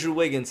about Andrew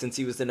Wiggins since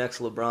he was the next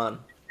LeBron?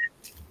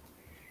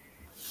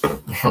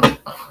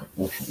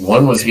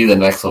 When was he the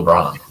next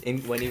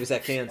LeBron? When he was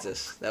at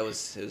Kansas, that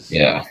was his.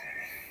 Yeah.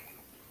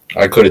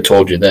 I could have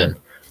told you then.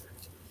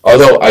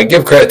 Although I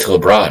give credit to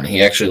LeBron,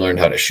 he actually learned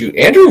how to shoot.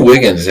 Andrew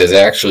Wiggins has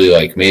actually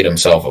like made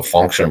himself a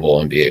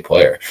functionable NBA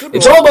player.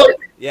 It's all about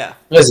Yeah.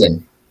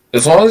 listen.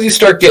 As long as you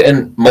start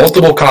getting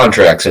multiple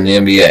contracts in the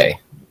NBA,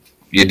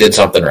 you did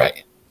something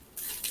right.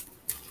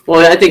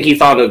 Well, I think he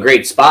found a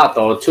great spot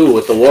though too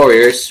with the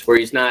Warriors, where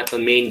he's not the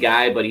main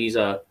guy, but he's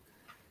a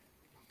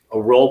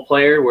role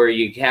player where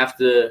you have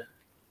to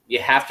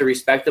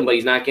respect him, but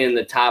he's not getting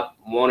the top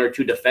 1 or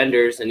 2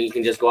 defenders, and he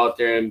can just go out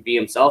there and be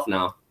himself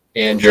now.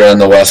 And you're on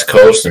the West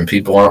Coast, and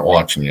people aren't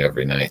watching you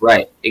every night.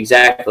 Right,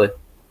 exactly.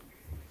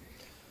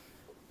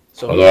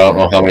 Although I don't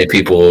know how many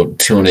people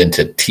tune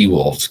into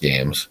T-Wolves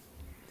games.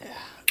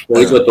 Well,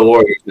 he's with the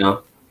Warriors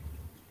now.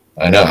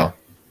 I know.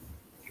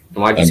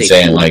 Why'd you I'm say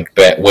saying T-Wolves?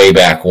 like way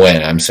back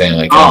when. I'm saying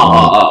like.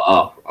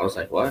 Oh. I was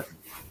like, what?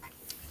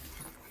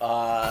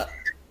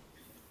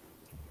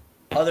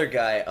 Other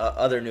guy,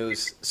 other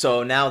news.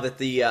 So now that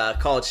the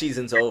college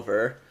season's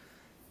over,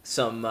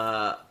 some.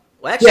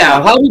 Well, actually,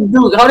 Yeah,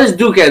 how does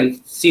Duke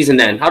end season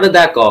end? How did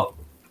that go?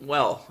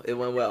 Well, it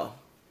went well.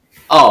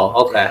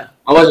 Oh, okay. Yeah.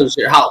 I wasn't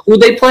sure. Who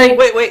they play?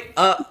 Wait.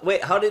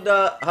 How did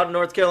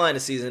North Carolina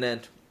season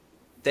end?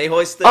 They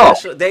hoist the Oh.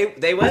 national.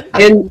 They win.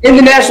 In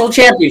the national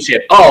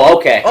championship. Oh,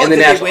 okay. Oh, in the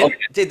did national. they win?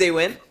 Okay. Did they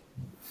win?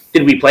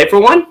 Did we play for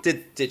one?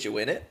 Did you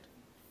win it?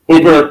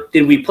 Hooper,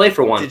 Did we play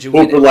for one? Did you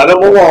win Hooper, it? let him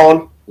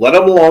alone. Let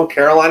him alone.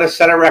 Carolina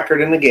set a record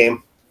in the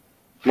game.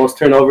 Most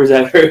turnovers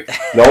ever.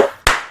 Nope.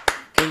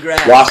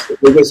 Congrats. Lost the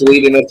biggest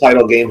lead in the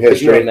title game Could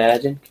you history.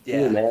 imagine? Yeah.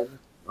 Can you imagine?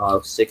 Oh,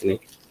 it's sickening.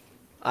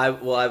 I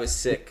was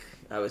sick.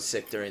 I was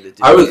sick during the Duke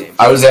I was game.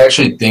 I was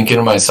actually thinking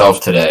to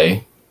myself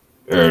today,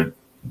 or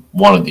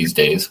one of these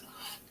days,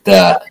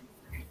 that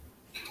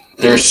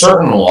there's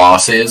certain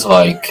losses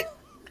where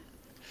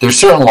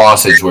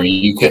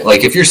you can,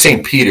 like, if you're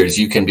St. Peter's,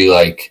 you can be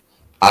like,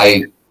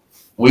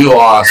 we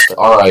lost.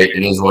 All right,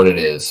 it is what it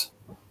is.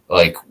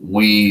 Like,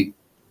 we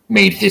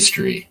made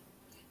history.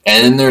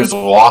 And then there's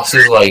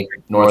losses like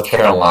North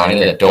Carolina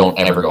that don't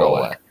ever go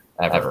away,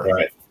 ever.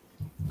 Right.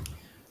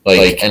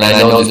 Like, and I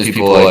know there's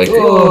people like,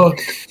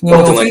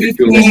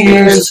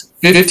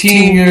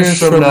 15 years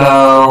from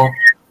now,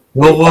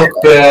 you'll look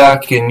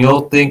back and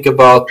you'll think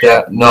about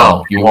that.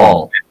 No, you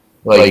won't.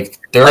 Like,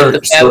 there are the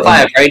Fab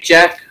Five, right,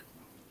 Jack?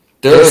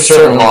 There are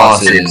certain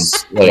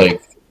losses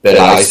like that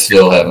I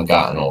still haven't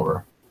gotten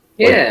over.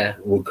 Yeah.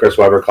 Will Chris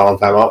Webber calling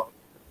timeout?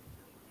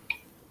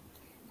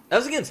 That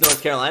was against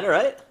North Carolina,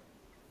 right?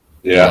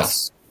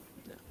 Yes.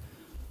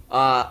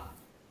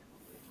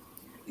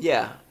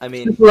 Yeah, I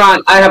mean,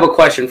 I have a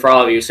question for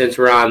all of you since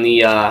we're on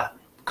the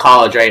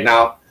college right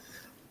now.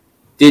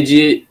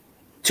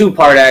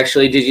 Two-part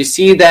actually, did you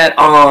see that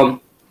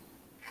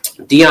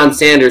Deion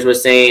Sanders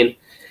was saying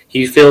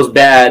he feels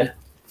bad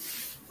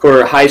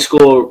for high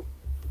school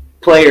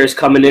players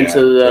coming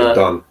into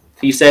the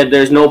 – he said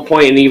there's no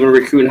point in even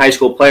recruiting high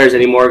school players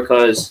anymore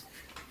because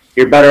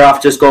you're better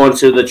off just going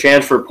to the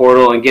transfer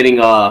portal and getting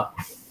a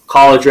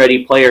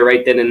college-ready player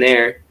right then and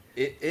there.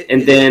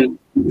 Then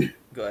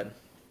 – go ahead.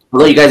 I'll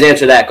let you guys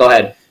answer that. Go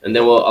ahead, and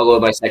then I'll go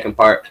with my second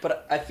part.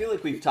 But I feel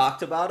like we've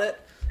talked about it.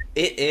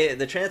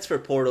 The transfer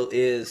portal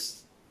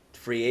is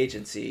free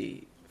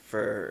agency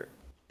for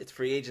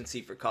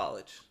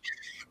college.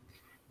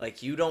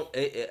 Like you don't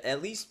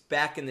at least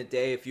back in the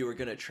day, if you were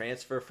going to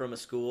transfer from a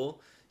school,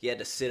 you had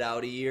to sit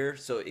out a year,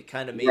 so it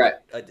kind of made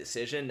a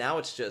decision. Now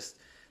it's just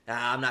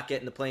I'm not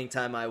getting the playing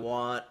time I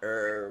want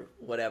or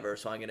whatever,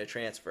 so I'm going to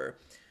transfer.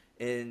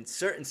 In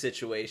certain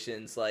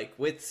situations, like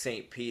with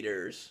St.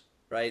 Peter's.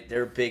 Right,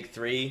 their big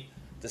three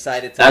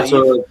decided to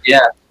leave.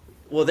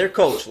 Well, their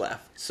coach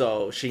left,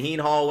 so Shaheen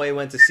Holloway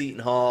went to Seton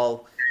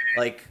Hall.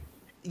 Like,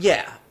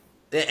 yeah,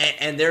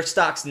 and their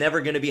stock's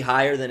never going to be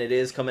higher than it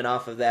is coming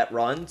off of that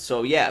run.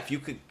 So yeah, if you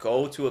could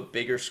go to a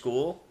bigger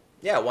school,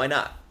 yeah, why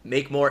not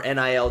make more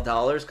NIL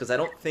dollars? Because I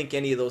don't think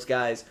any of those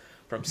guys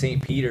from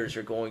St. Peter's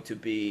are going to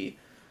be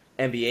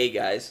NBA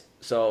guys.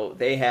 So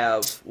they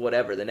have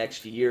whatever the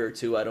next year or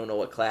two. I don't know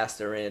what class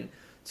they're in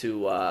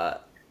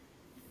to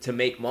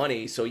make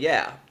money, so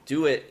yeah,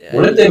 do it.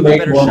 Wouldn't they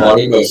make more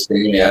money by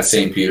staying at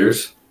St.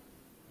 Peter's?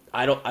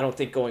 I don't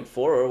think going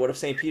forward. What if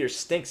St. Peter's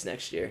stinks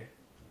next year?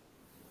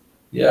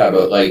 Yeah,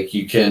 but like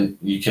you can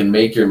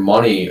make your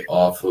money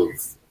off of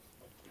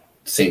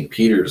St.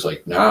 Peter's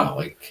like now,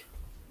 like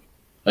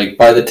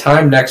by the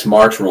time next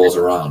March rolls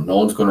around, no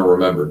one's going to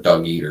remember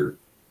Doug Eater,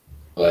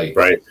 like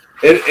right,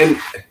 and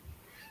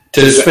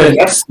to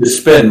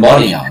spend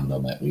money on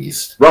them at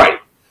least, right.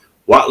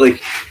 What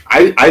like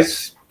I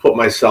put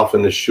myself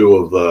in the shoe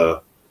of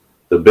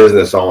the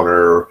business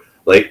owner.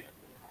 Like,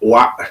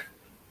 why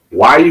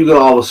are you going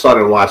to all of a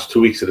sudden watch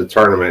 2 weeks of the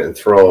tournament and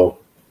throw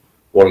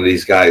one of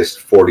these guys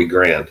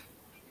 $40,000?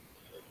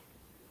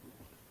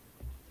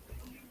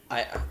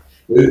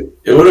 It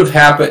would have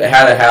had to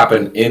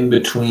happen in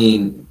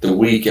between the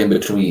week in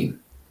between.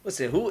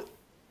 Listen, who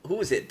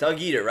was it? Doug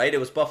Eater, right? It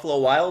was Buffalo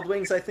Wild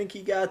Wings. I think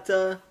he got.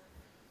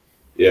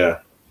 Yeah.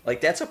 Like,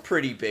 that's a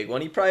pretty big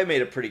one. He probably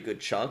made a pretty good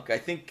chunk. I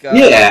think.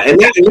 Yeah, and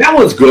that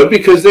one's good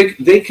because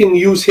they can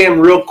use him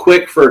real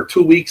quick for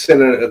 2 weeks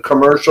in a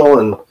commercial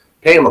and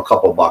pay him a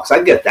couple bucks.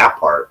 I get that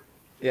part.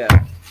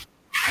 Yeah.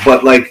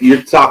 But, like,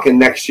 you're talking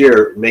next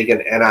year making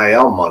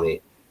NIL money.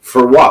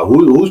 For what?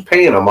 Who's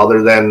paying him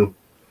other than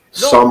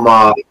some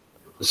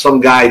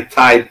guy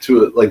tied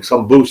to it, like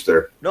some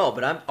booster? No,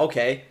 but I'm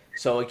okay.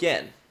 So,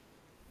 again,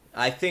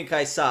 I think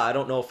I saw, I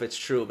don't know if it's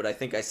true, but I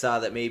think I saw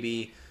that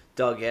maybe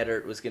Doug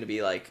Eddert was going to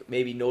be like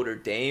maybe Notre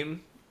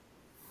Dame,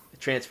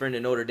 transferring to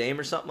Notre Dame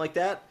or something like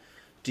that.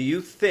 Do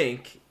you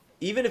think,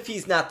 even if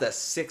he's not the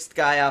sixth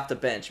guy off the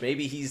bench,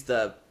 maybe he's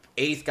the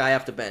eighth guy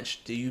off the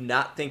bench, do you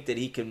not think that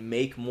he can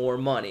make more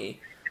money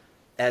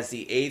as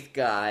the eighth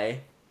guy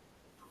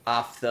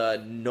off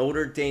the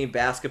Notre Dame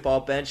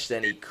basketball bench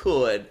than he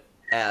could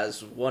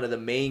as one of the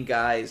main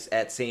guys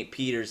at St.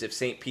 Peter's if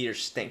St.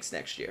 Peter's stinks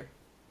next year?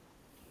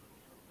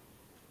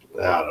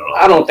 I don't know.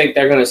 I don't think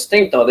they're going to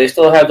stink, though. They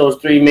still have those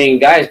three main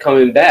guys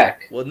coming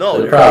back. Well,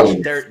 no,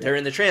 they're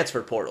in the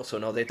transfer portal, so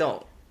no, they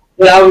don't.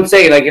 But I would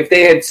say, like, if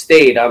they had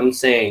stayed, I'm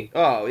saying.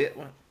 Oh, yeah.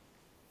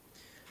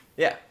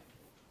 Yeah.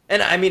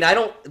 And, I mean, I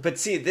don't – but,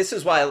 see, this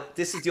is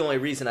the only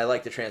reason I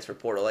like the transfer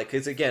portal. Like,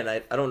 because, again, I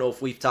don't know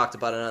if we've talked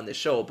about it on this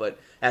show, but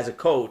as a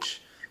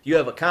coach, you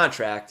have a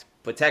contract,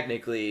 but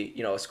technically,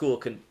 you know, a school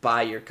can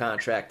buy your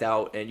contract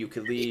out and you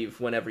can leave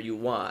whenever you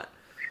want.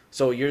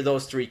 So you're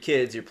those three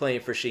kids, you're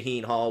playing for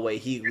Shaheen Holloway,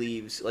 he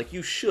leaves. Like,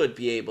 you should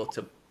be able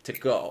to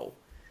go.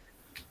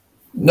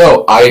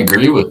 No, I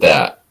agree with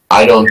that.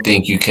 I don't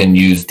think you can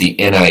use the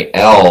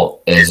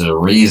NIL as a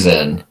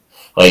reason.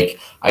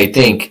 Like, I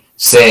think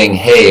saying,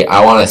 hey,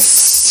 I want to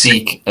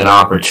seek an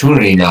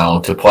opportunity now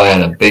to play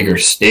on a bigger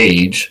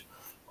stage,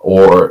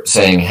 or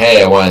saying,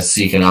 hey, I want to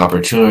seek an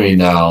opportunity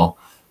now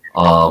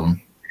to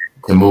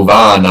move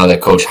on now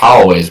that Coach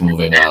Holloway's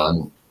moving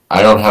on,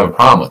 I don't have a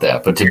problem with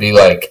that. But to be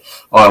like,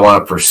 oh, I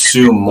want to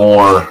pursue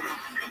more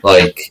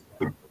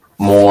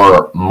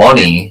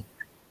money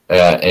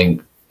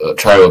and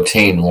try to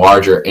obtain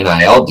larger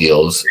NIL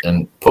deals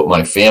and put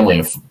my family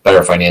in a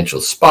better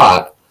financial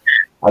spot.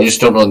 I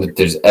just don't know that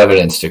there's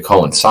evidence to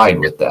coincide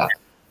with that.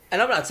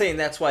 And I'm not saying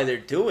that's why they're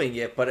doing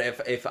it, but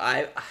if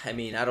I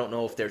mean, I don't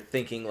know if they're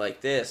thinking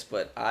like this,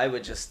 but I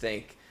would just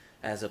think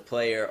as a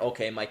player,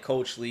 okay, my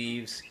coach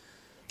leaves,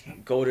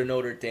 go to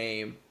Notre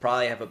Dame,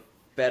 probably have a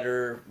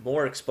better,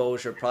 more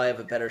exposure, probably have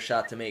a better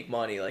shot to make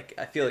money. Like,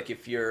 I feel like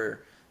if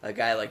you're a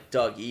guy like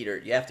Doug Eater,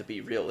 you have to be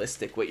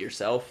realistic with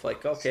yourself.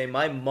 Like, okay,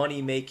 my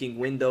money-making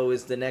window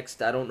is the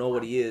next, I don't know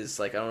what he is.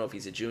 Like, I don't know if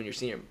he's a junior,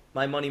 senior.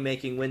 My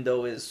money-making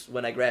window is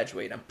when I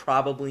graduate. I'm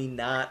probably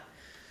not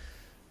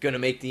going to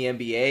make the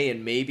NBA,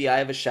 and maybe I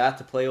have a shot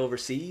to play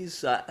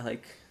overseas.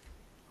 Like,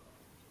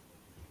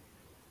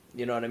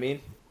 you know what I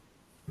mean?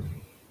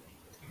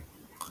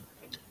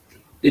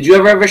 Did you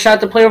ever have a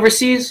shot to play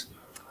overseas?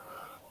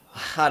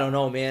 I don't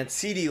know, man.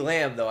 CeeDee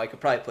Lamb, though, I could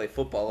probably play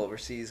football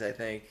overseas, I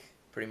think.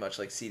 Pretty much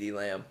like CeeDee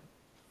Lamb.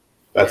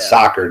 That's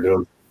soccer,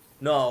 dude.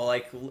 No,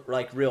 like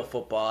real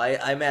football.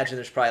 I imagine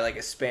there's probably like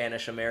a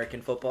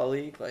Spanish-American football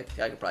league. Like,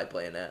 I could probably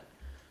play in that.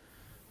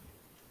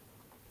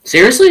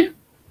 Seriously?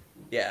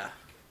 Yeah.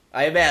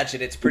 I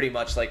imagine it's pretty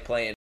much like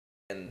playing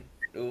in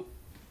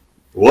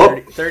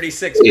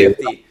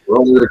 3650. We're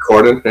only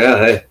recording. Yeah,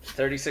 hey.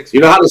 3650.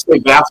 You know how to say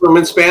bathroom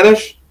in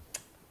Spanish?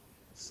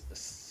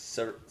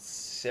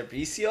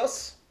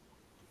 Servicios?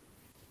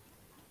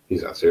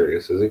 He's not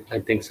serious, is he? I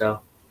think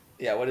so.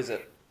 Yeah, what is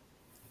it?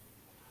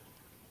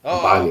 Oh,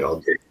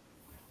 Baño.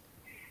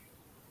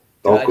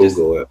 Don't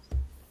Google it.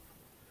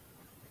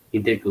 He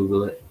did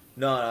Google it.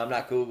 No, I'm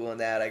not Googling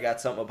that. I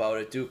got something about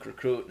a Duke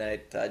recruit, and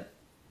I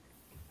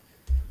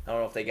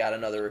don't know if they got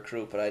another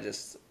recruit, but I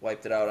just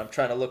wiped it out. I'm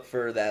trying to look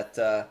for that.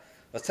 I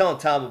was telling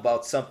Tom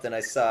about something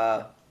I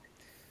saw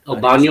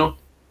Baño?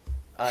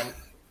 on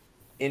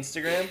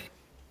Instagram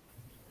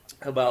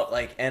about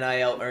like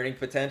NIL earning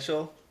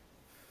potential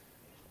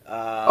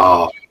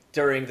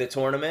during the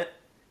tournament.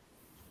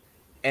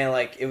 And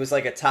like it was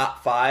like a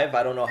top 5.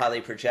 I don't know how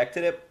they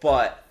projected it,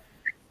 but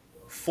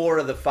 4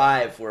 of the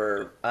 5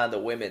 were on the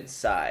women's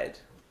side.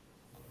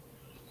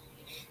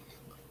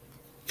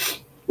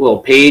 Little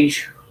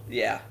Paige.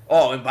 Yeah.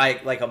 Oh, and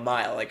by like a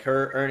mile. Like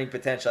her earning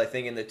potential, I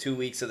think in the 2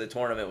 weeks of the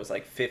tournament was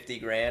like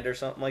 $50,000 or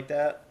something like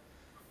that.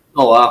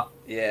 Oh, wow.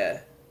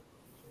 Yeah.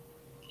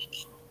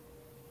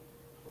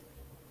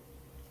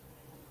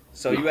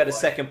 So you had a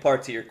second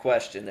part to your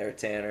question there,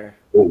 Tanner.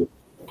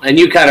 And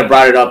you kind of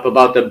brought it up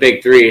about the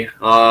Big Three,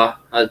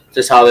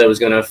 just how that was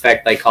going to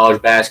affect like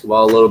college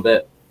basketball a little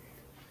bit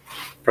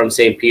from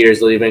St.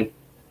 Peter's leaving.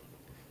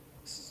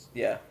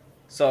 Yeah.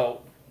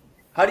 So,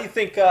 how do you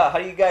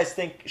guys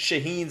think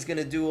Shaheen's going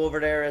to do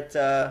over there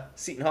at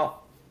Seton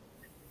Hall?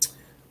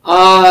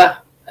 I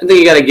think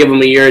you got to give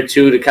him a year or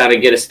two to kind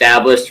of get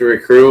established, to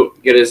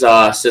recruit, get his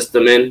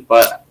system in.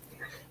 But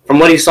from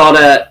what he showed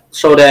at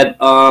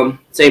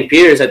St.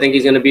 Peter's, I think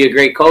he's going to be a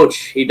great coach.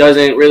 He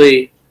doesn't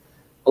really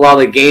allow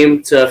the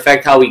game to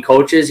affect how he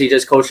coaches. He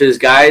just coaches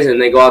guys,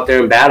 and they go out there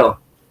and battle.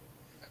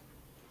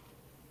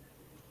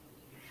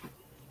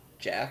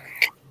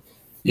 Jack?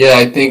 Yeah,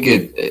 I think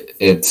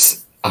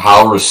it's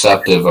how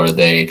receptive are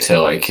they to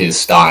like his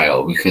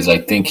style, because I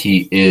think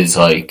he is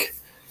like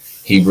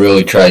he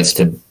really tries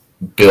to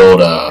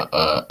build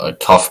a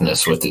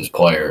toughness with his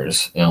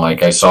players, and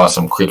like I saw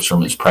some clips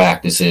from his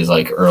practices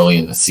like early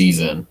in the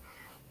season,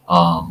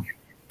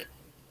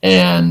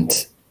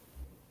 and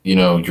you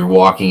know, you're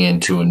walking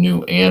into a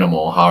new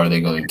animal. How are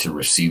they going to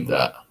receive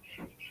that?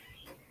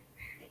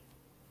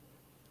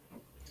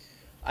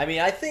 I mean,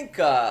 I think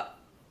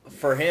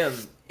for him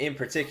in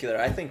particular,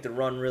 I think the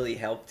run really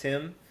helped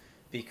him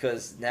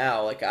because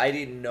now, like, I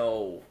don't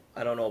know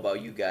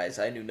about you guys.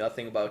 I knew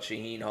nothing about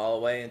Shaheen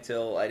Holloway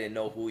until I didn't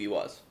know who he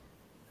was.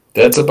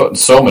 That's about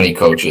so many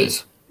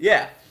coaches.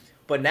 Yeah,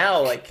 but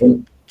now, like,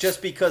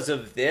 just because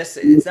of this,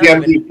 it's not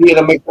the even, MVP in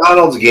a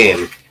McDonald's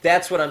game.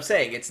 That's what I'm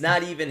saying. It's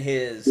not even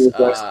his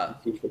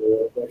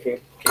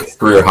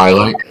Career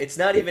highlight. It's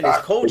not even his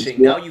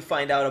coaching. Now you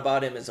find out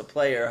about him as a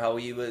player, how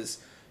he was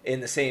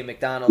in the same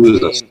McDonald's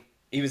game.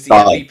 He was the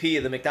MVP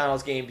of the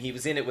McDonald's game. He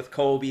was in it with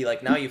Kobe.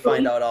 Like, now you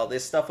find out all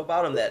this stuff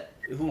about him that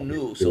who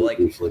knew. So, like,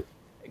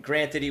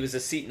 granted, he was a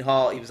Seton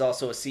Hall. He was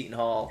also a Seton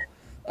Hall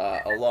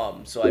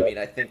alum. So, I mean,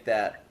 I think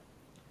that.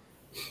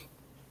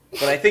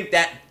 But I think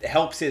that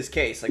helps his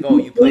case. Like, oh,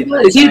 you played.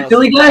 Is he a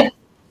Philly guy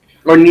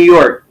or New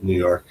York? New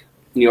York.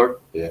 New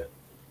York. Yeah.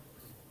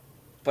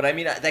 But I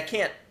mean, that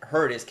can't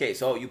hurt his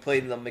case. Oh, you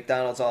played in the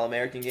McDonald's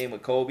All-American game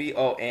with Kobe.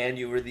 Oh, and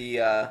you were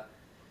the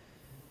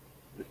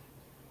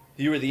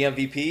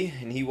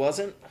MVP, and he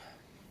wasn't.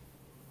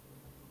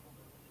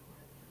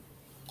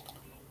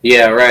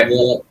 Yeah, right.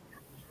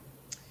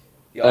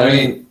 Yeah, I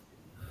mean,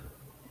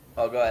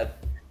 oh, go ahead.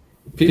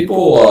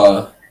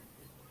 People.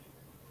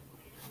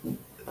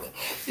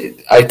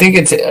 I think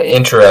it's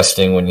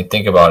interesting when you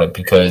think about it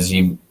because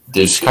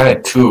there's kind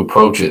of two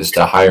approaches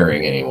to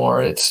hiring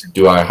anymore. It's,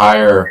 do I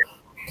hire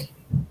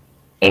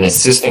an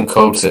assistant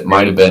coach that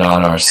might have been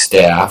on our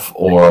staff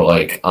or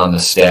like on the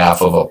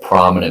staff of a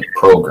prominent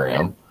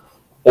program,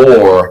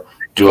 or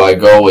do I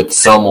go with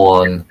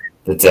someone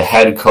that's a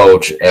head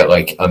coach at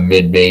like a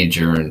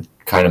mid-major and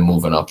kind of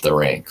moving up the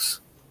ranks?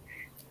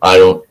 I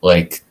don't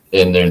like,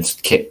 and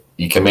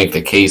you can make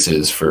the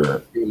cases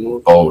for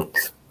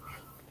both.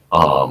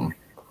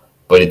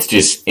 But it's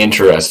just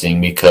interesting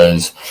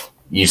because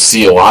you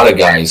see a lot of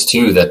guys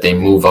too that they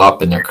move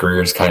up and their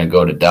careers kind of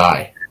go to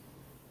die.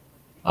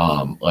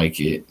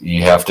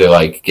 You have to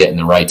like get in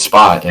the right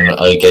spot, and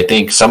like I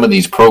think some of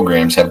these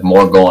programs have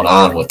more going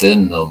on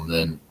within them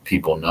than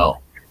people know.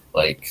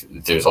 Like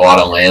there's a lot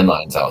of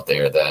landmines out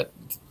there that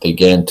they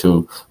get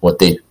into what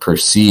they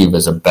perceive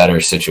as a better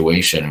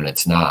situation, and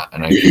it's not.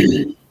 And I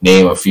can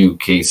name a few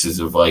cases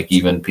of like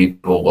even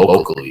people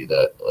locally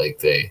that like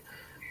they've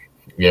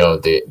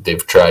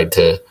tried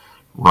to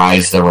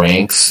rise the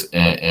ranks,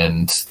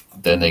 and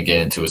then they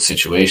get into a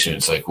situation.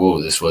 It's like,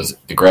 whoa,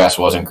 the grass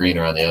wasn't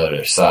greener on the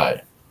other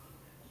side.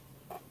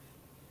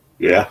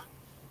 Yeah.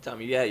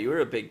 Tommy, yeah, you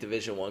were a big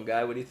Division I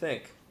guy. What do you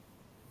think?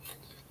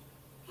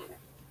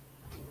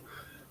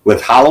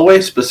 With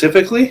Holloway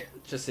specifically?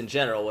 Just in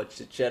general, what's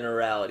the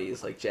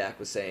generalities, like Jack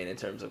was saying, in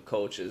terms of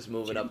coaches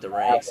moving up the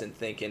ranks and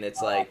thinking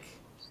it's like...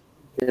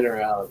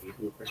 Generality,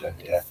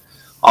 yeah.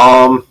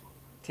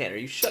 Tanner,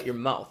 you shut your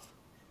mouth.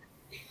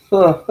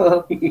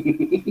 I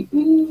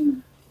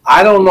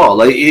don't know.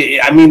 Like,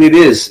 I mean, it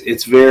is.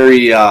 It's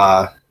very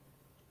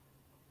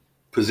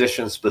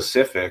position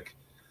specific,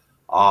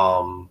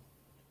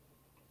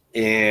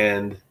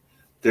 and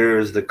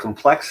there's the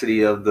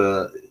complexity of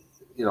the,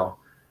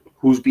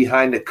 who's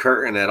behind the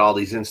curtain at all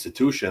these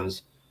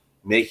institutions,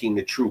 making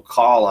the true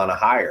call on a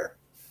hire.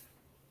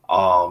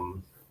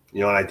 And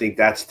I think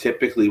that's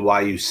typically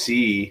why you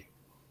see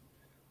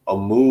a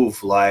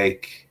move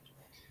like,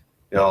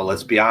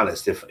 let's be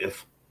honest,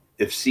 if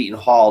Seton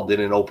Hall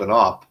didn't open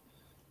up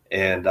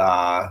and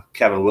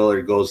Kevin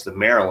Willard goes to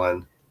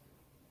Maryland,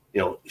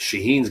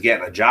 Shaheen's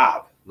getting a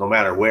job no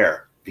matter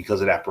where because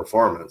of that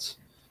performance.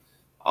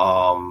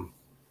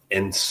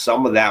 And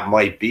some of that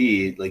might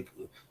be like,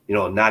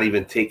 not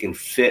even taking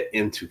fit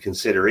into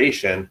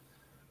consideration,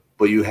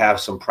 but you have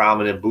some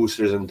prominent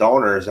boosters and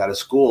donors at a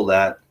school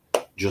that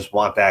just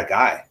want that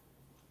guy.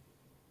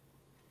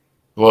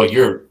 Well,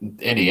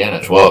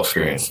 Indiana's well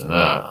experienced in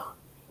that.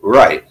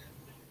 Right.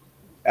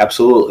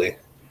 Absolutely.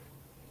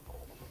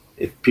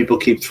 If people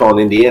keep throwing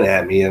Indiana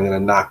at me, I'm going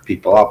to knock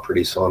people out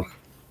pretty soon.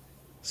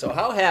 So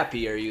how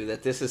happy are you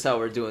that this is how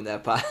we're doing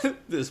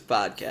this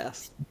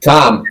podcast?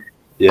 Tom,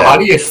 how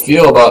do you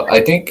feel about,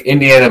 I think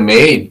Indiana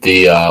made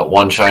the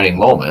one shining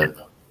moment.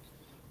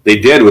 They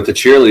did with the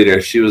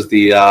cheerleader. She was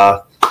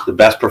the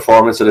best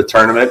performance of the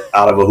tournament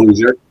out of a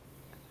Hoosier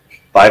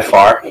by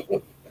far.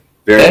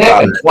 Very that proud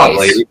happened of that twice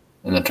lady.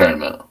 In the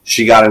tournament.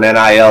 She got an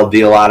NIL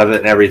deal out of it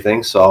and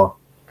everything, so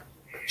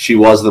she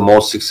was the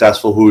most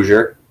successful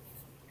Hoosier.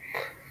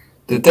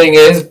 The thing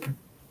is,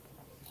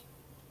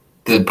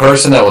 the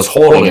person that was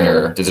holding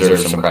her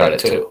deserves some credit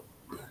too.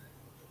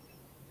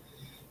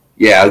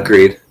 Yeah,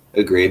 agreed.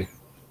 It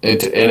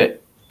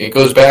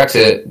goes back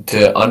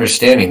to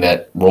understanding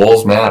that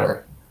roles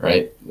matter,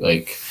 right?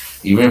 Like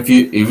even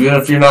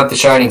if you're not the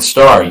shining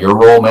star, your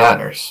role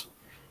matters.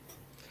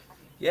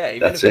 Yeah,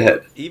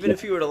 even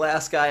if you were the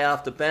last guy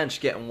off the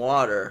bench getting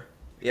water,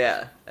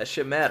 yeah, that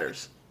shit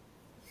matters.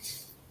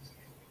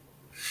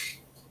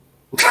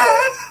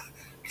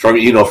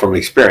 From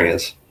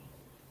experience.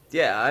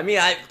 Yeah, I mean,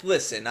 I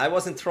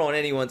wasn't throwing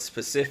anyone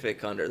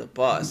specific under the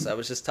bus. I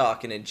was just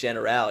talking in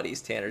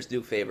generalities. Tanner's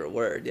new favorite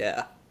word,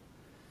 yeah.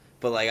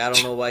 But like, I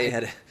don't know why you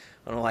had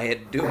to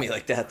do me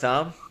like that,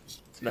 Tom.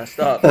 It's messed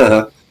up.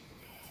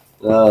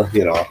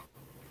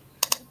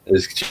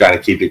 Just trying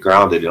to keep it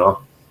grounded,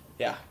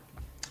 Yeah.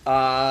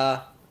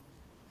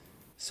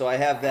 So I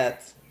have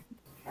that.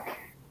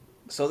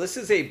 So this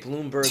is a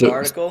Bloomberg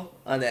article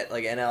on that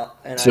like NIL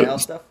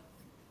stuff.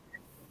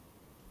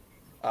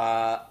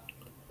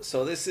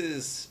 So this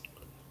is,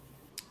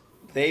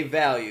 they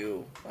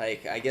value,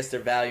 like, I guess they're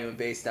valuing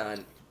based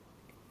on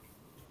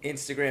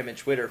Instagram and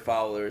Twitter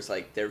followers,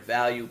 like their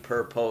value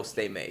per post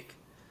they make.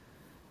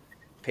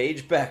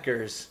 Paige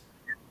Beckers,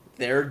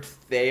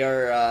 they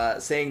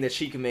are saying that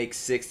she can make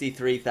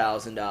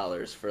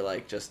 $63,000 for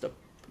like just a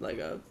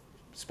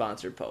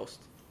sponsored post,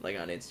 like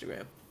on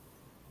Instagram,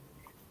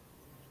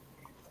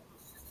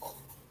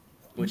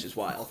 which is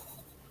wild.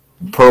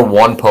 Per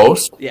one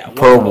post? Yeah.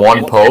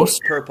 One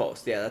post? Per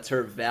post. Yeah, that's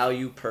her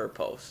value per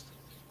post,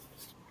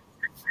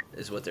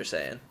 is what they're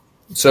saying.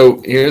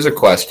 So here's a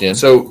question.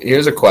 How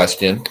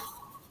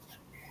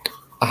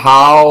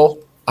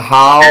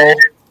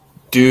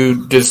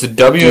does the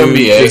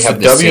WNBA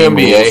have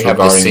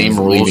the same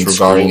rules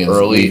regarding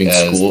leaving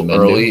school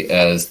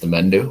as the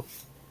men do?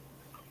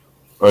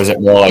 Or is it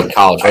more like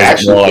college? I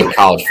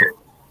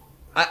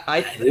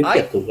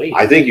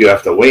think you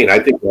have to wait. I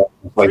think that's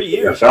like 3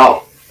 years.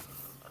 NFL.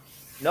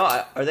 No,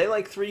 are they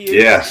like 3 years?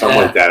 Yeah, something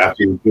like that.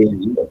 After you do a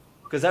year.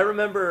 Because I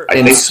remember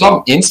in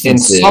some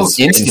instances, I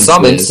think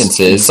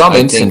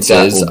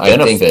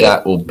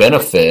that will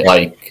benefit.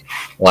 Like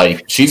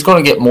she's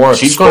going to get more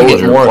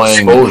exposure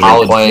playing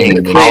college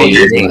game than she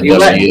is in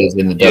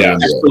the WNBA.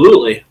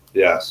 Absolutely.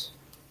 Yes.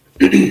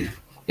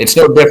 It's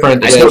no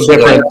different. I still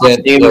different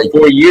than in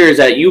 4 years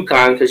at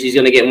UConn because she's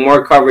going to get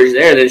more coverage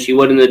there than she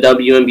would in the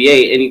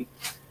WNBA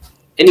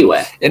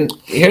anyway. And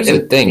here's the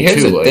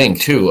thing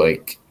too.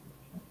 Like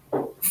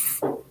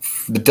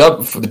one of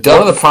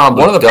the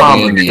problems with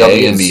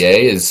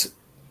WNBA is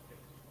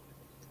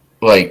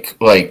like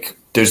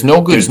there's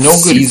no good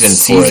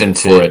season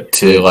for it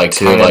to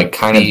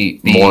kind of be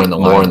more in the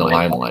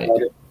limelight.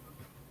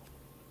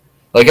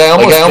 Like I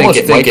almost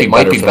think it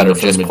might be better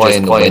for them to play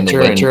in the winter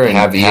and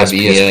have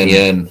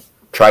ESPN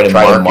try to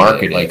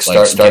market it. Like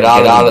start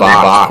out of the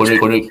box,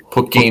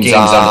 put games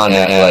on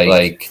at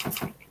like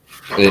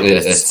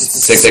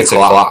 6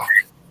 o'clock.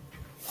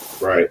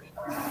 Right.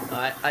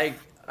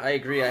 I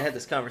agree. I had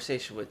this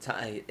conversation with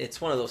Ty.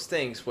 It's one of those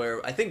things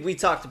where I think we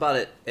talked about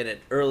it in an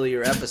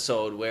earlier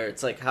episode where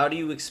it's like, how do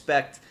you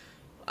expect?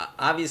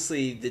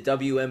 Obviously, the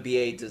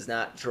WNBA does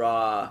not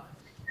draw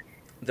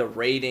the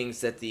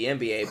ratings that the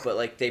NBA, but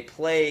like they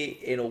play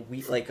in a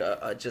week, like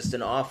just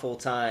an awful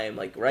time.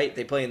 Like, right?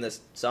 They play in the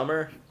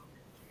summer.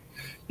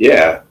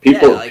 Yeah,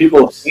 people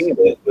have seen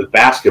it with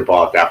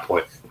basketball at that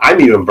point. I'm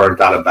even burnt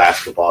out of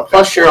basketball.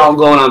 Plus, you're all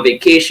going on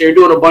vacation. You're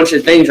doing a bunch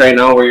of things right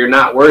now where you're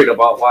not worried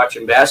about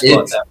watching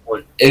basketball at that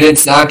point. And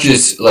it's not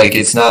just like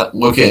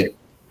look at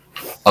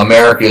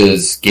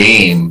America's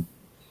game,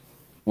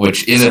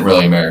 which isn't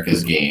really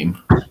America's game.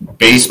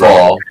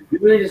 Baseball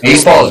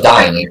is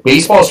dying. Like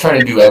baseball is trying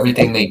to do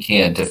everything they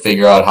can to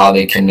figure out how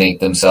they can make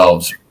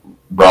themselves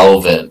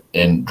relevant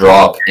and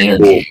draw up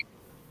energy.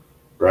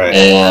 Right.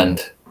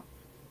 And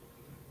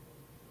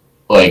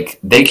like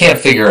they can't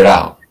figure it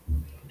out.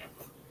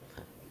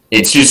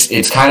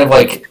 It's kind of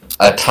like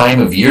a time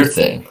of year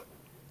thing.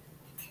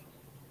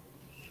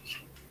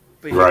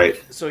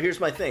 Right. So here's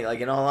my thing.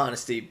 Like in all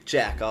honesty,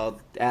 Jack,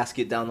 I'll ask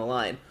you down the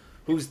line.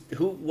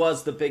 Who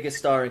was the biggest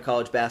star in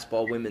college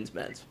basketball, women's,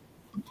 men's?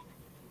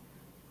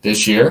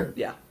 This year?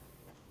 Yeah.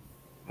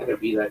 I gotta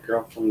be that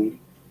girl from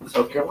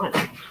South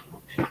Carolina.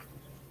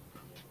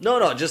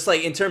 No, just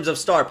like in terms of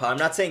star power. I'm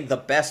not saying the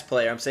best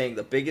player. I'm saying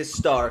the biggest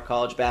star,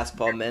 college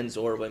basketball, men's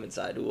or women's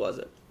side. Who was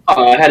it?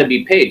 Oh, it had to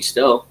be Paige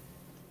still.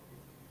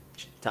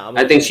 Tom,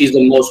 I think she's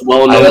the most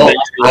well-known.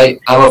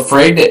 I'm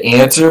afraid to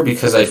answer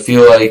because I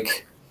feel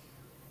like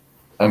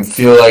I'm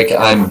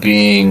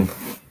being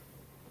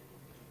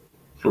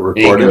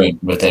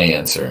ignorant with an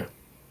answer.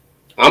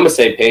 I'm gonna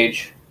say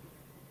Paige.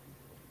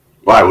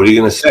 Why? What are you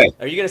gonna say?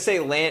 Are you gonna say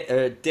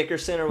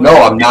Dickerson or whatever?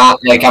 No, I'm not.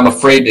 Like I'm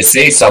afraid to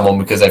say someone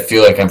because I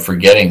feel like I'm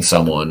forgetting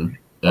someone,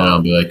 and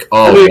I'll be like,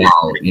 "Oh,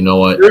 wow, you know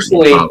what?"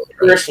 Personally,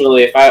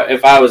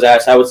 if I was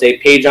asked, I would say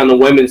Paige on the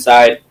women's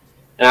side,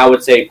 and I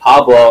would say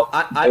Pablo.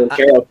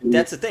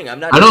 That's the thing. I'm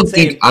not. I don't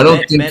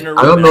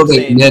know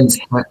that men's.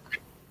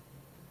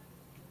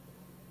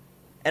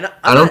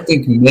 I don't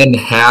think men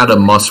had a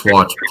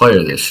must-watch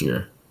player this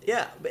year.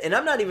 Yeah, and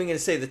I'm not even going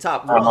to say the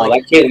top one.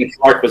 Like that Caitlin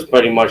Clark was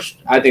pretty much.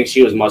 I think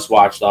she was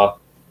must-watch though.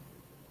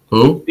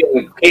 Who?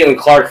 Caitlin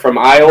Clark from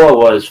Iowa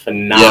was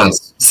phenomenal.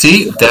 Yes.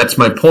 See, that's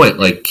my point.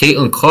 Like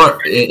Caitlin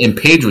Clark, and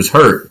Paige was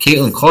hurt.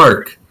 Caitlin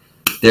Clark,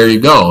 there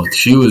you go.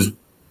 She was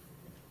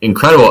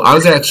incredible. I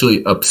was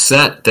actually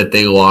upset that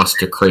they lost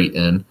to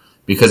Creighton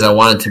because I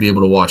wanted to be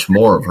able to watch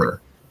more of her.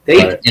 They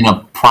need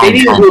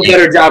to do a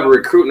better job of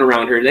recruiting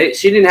around her.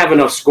 She didn't have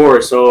enough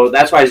scores, so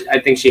that's why I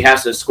think she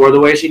has to score the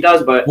way she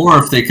does. But or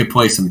if they could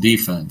play some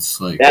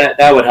defense, like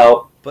that would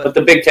help. But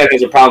the Big Ten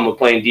has a problem with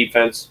playing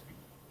defense.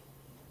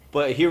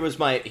 But here was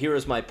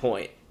my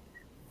point.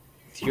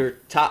 Your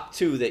top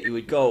two that you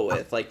would go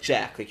with, like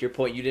Jack, like your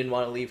point, you didn't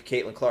want to leave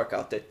Caitlin Clark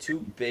out. The two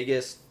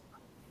biggest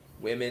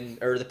women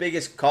or the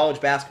biggest college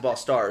basketball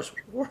stars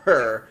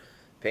were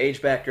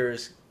Paige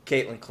Bueckers,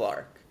 Caitlin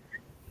Clark.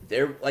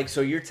 They're like,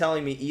 so you're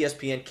telling me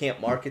ESPN can't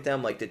market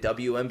them, like the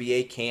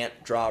WNBA can't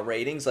draw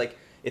ratings? Like,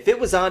 if it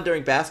was on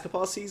during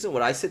basketball season,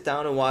 would I sit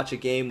down and watch a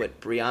game with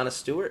Breanna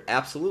Stewart?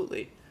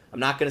 Absolutely. I'm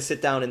not going to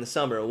sit down in the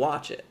summer and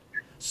watch it.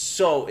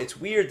 So it's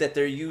weird that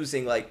they're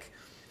using like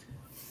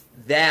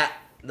that.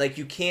 Like,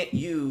 you can't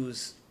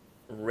use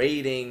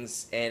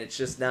ratings, and it's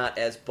just not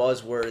as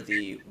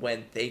buzzworthy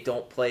when they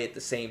don't play at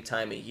the same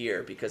time of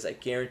year, because I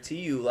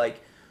guarantee you,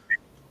 like,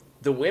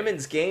 the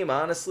women's game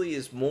honestly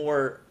is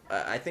more.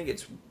 I think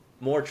it's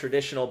more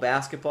traditional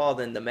basketball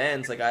than the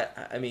men's. Like,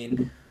 I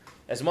mean,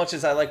 as much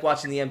as I like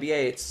watching the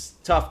NBA, it's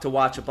tough to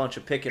watch a bunch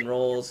of pick and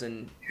rolls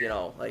and, you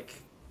know,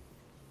 like.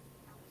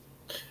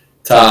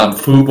 Tom,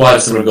 Food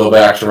wants them to go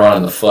back to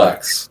running the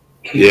flex.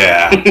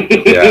 Yeah.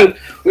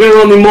 We're gonna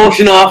run the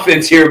motion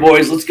offense here,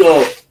 boys. Let's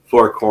go.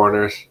 4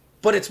 corners.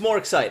 But it's more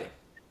exciting,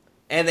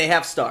 and they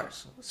have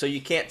stars, so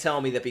you can't tell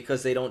me that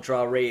because they don't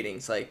draw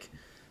ratings. Like,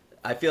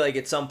 I feel like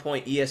at some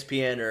point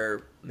ESPN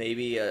or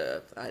maybe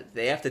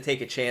they have to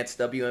take a chance,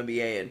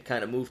 WNBA, and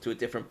kind of move to a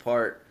different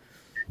part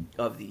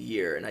of the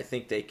year, and I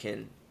think they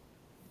can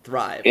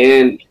thrive.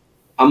 And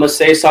I'm going to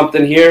say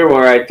something here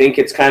where I think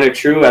it's kind of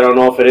true. I don't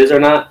know if it is or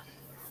not.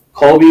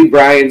 Kobe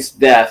Bryant's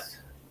death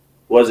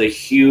was a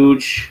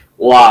huge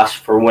loss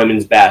for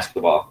women's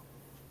basketball.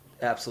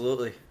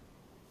 Absolutely.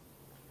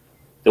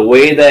 The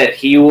way that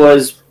he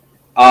was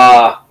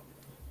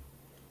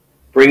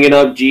bringing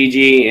up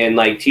Gigi and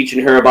like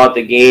teaching her about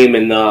the game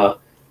and the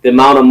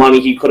amount of money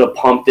he could have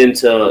pumped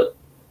into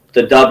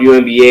the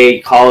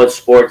WNBA, college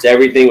sports,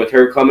 everything with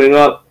her coming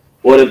up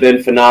would have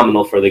been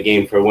phenomenal for the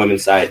game for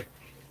women's side.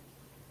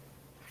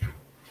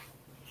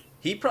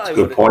 He probably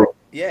Good would. point.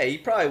 Yeah, he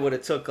probably would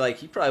have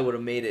he probably would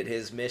have made it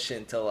his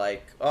mission to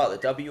like, oh, the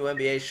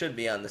WNBA should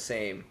be on the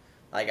same.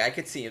 Like, I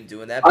could see him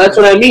doing that. That's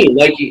what I mean.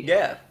 Like,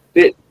 Yeah.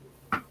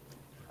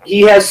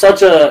 He has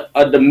such a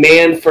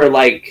demand for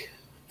like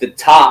the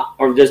top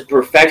or just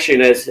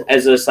perfection as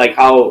just like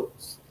how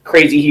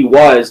crazy he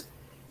was.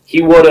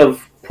 He would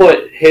have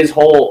put his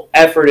whole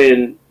effort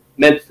in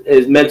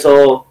his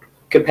mental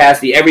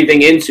capacity,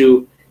 everything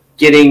into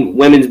getting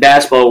women's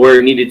basketball where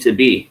it needed to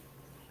be.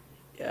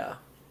 Yeah.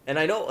 And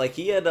I know, like,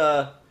 he had,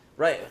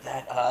 right,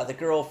 that the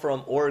girl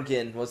from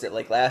Oregon, was it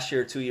like last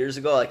year or 2 years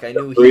ago? Like, I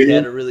knew he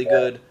had a really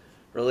good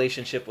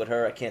relationship with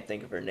her. I can't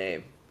think of her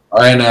name.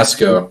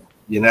 Ionesco.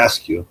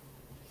 Ionescu.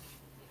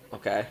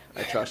 Okay,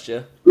 I trust you.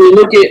 I mean,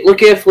 look at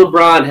if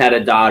LeBron had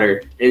a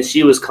daughter and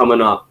she was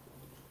coming up.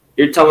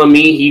 You're telling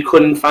me he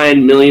couldn't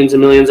find millions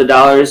and millions of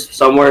dollars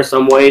somewhere,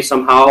 some way,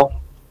 somehow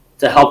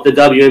to help the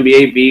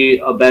WNBA be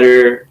a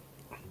better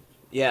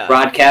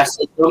broadcast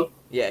system?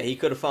 Yeah, he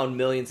could have found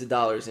millions of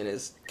dollars in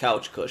his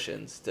couch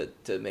cushions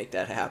to make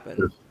that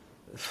happen.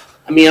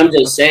 I mean, I'm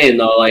just saying,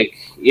 though, like,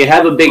 you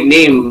have a big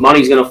name,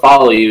 money's going to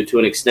follow you to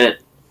an extent.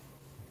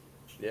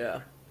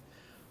 Yeah.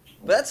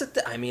 But that's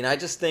I mean, I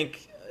just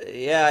think,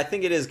 I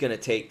think it is going to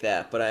take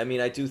that. But, I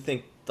mean, I do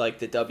think, like,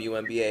 the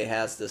WNBA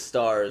has the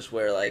stars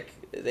where, like,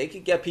 they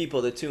could get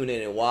people to tune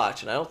in and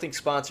watch. And I don't think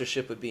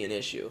sponsorship would be an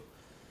issue.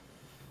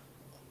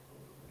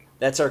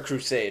 That's our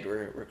crusade.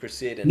 We're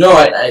crusading. No,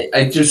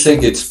 I just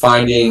think it's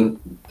finding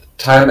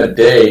time of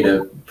day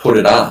to put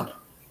it on.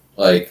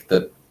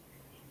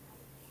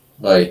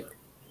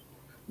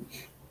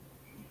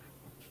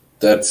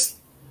 That's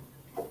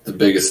the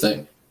biggest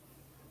thing.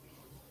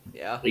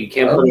 Yeah. You I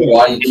can't don't put know it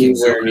why you keep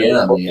anywhere zooming in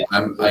on me.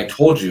 I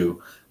told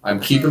you,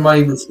 I'm keeping my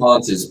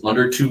responses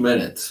under 2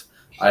 minutes.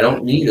 I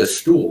don't need a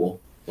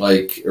stool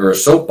or a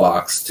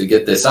soapbox to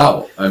get this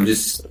out. I'm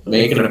just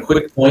making a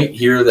quick point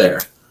here or there.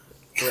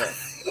 Yeah.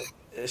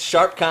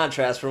 Sharp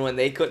contrast from when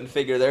they couldn't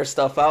figure their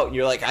stuff out, and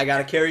you're like, I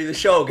gotta carry the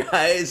show,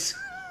 guys.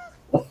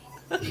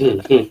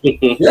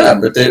 Yeah,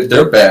 but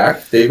they're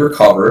back. They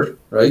recovered,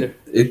 right?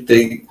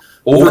 They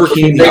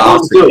overcame the Great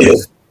ones do.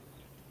 obstacles.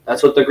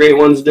 That's what the great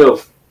ones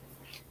do.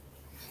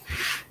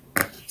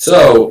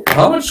 So,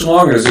 how much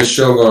longer is this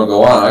show going to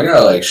go on? I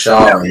gotta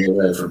shower and get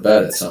ready for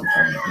bed at some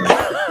point.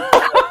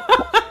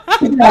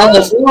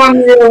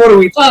 What are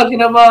we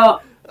talking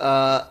about?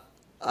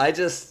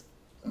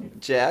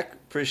 Jack,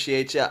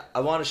 appreciate you. I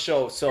want to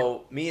show.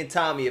 So, me and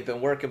Tommy have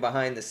been working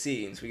behind the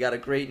scenes. We got a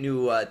great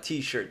new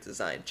T-shirt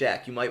design.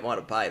 Jack, you might want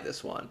to buy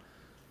this one.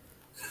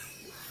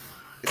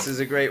 This is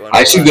a great one.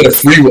 I should get a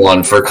free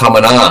one for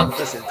coming on.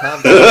 Listen,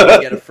 Tom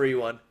doesn't get a free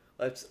one.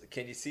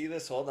 Can you see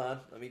this? Hold on.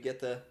 Let me get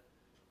the.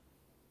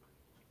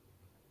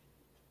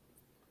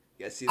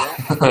 You guys see that?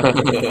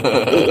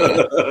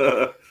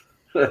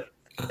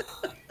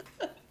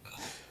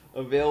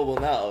 Available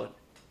now.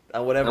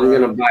 Whatever. I'm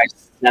gonna buy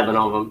 7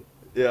 of them.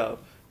 Yeah.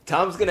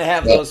 Tom's gonna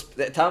have those.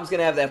 Tom's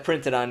gonna have that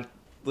printed on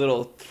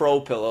little throw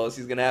pillows.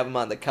 He's gonna have them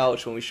on the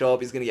couch when we show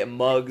up. He's gonna get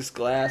mugs,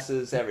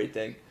 glasses,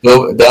 everything.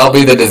 That'll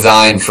be the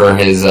design for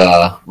his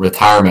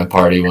retirement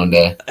party one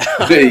day.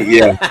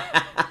 Yeah.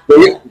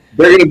 They're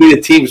going to be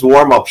the team's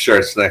warm-up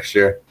shirts next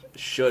year.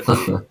 Should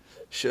be.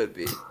 Should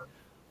be. Oop,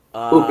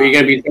 are you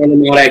gonna be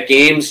throwing them out at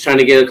games, trying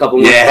to get a couple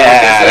more?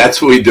 Yeah,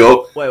 that's what we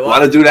do. Wait, what?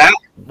 Want to do that?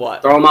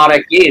 What? Throw them out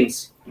at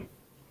games.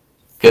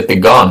 Get the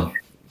gun.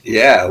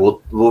 Yeah,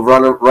 we'll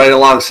run it right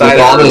alongside.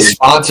 With all this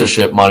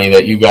sponsorship money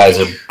that you guys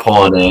are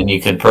pulling in,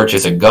 you could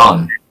purchase a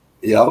gun.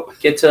 Yep.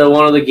 Get to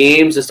one of the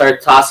games and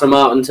start tossing them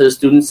out into the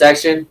student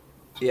section.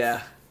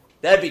 Yeah.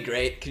 That'd be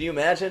great. Can you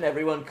imagine?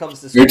 Everyone comes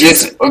to school. You're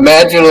just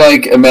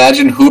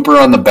imagine Hooper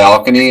on the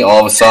balcony. All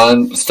of a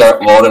sudden,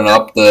 start loading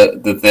up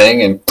the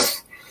thing and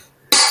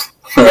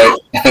right.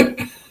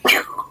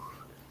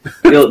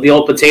 the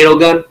old potato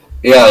gun.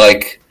 Yeah,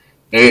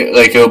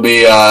 it'll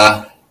be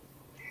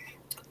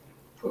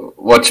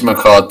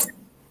whatchamacallit.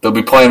 They'll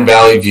be playing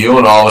Valley View,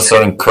 and all of a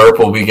sudden, Kerp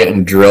will be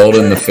getting drilled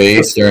in the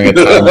face during a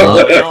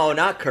timeout. No,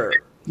 not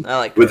Kurt. I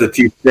like with a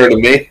T-shirt of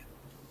me.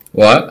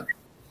 What?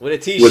 With a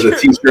T-shirt. With a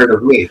T-shirt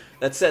of me.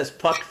 That says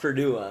Puck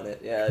Purdue on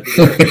it. Yeah.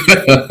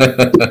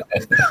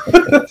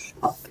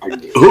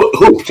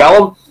 Who?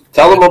 Tell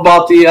them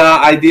about the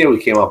idea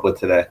we came up with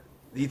today.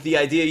 The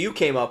idea you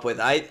came up with.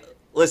 I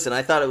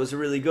thought it was a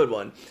really good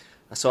one.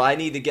 So I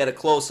need to get a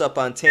close-up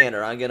on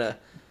Tanner. I'm going to...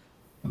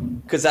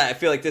 Because I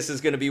feel like this is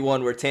going to be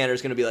one where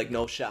Tanner's going to be like,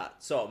 no shot.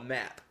 So,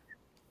 map.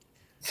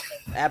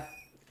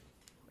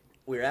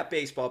 We're at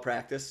baseball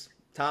practice.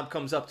 Tom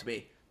comes up to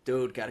me.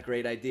 Dude, got a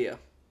great idea.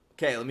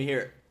 Okay, let me hear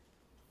it.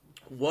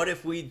 What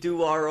if we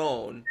do our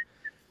own,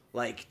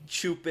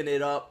 chooping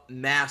it up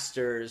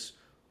Masters,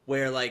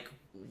 where,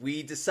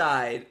 we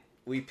decide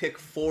we pick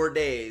 4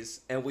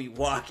 days and we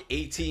walk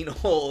 18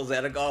 holes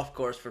at a golf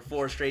course for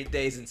 4 straight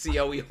days and see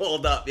how we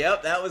hold up.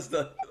 Yep, that was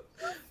the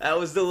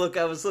look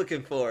I was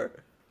looking for.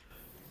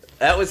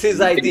 That was his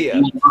idea.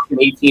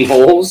 18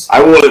 holes.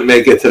 I wouldn't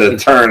make it to the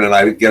turn, and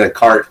I'd get a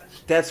cart.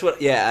 That's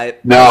what. Yeah.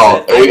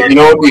 No, you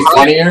know what would be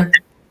funnier?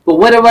 But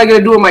what am I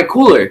gonna do with my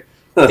cooler?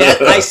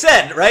 I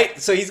said, right?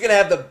 So he's gonna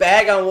have the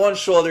bag on one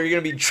shoulder. You're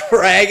gonna be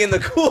dragging the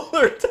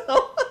cooler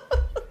down.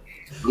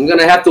 I'm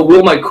gonna have to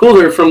wheel my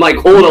cooler from like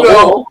hole to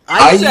hole.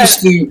 I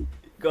used to.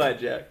 Go ahead,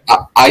 Jack.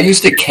 I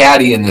used to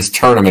caddy in this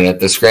tournament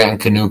at the Scranton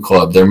Canoe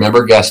Club, their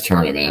member guest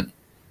tournament.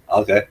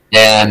 Okay.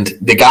 And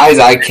the guys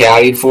I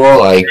caddied for,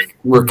 like,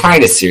 were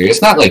kind of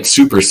serious. Not, like,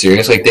 super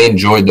serious. Like, they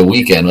enjoyed the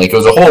weekend. Like, it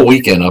was a whole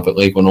weekend up at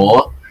Lake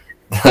Winola.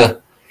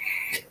 The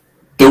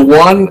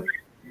one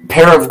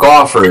pair of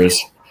golfers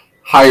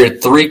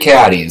hired 3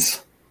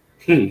 caddies.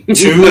 2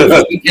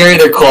 to carry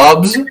their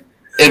clubs,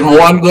 and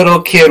one little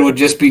kid would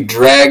just be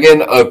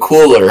dragging a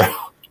cooler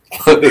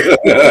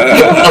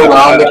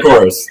around the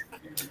course.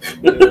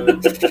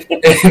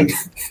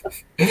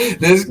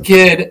 And this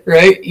kid,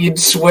 right, you'd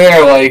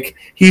swear, like,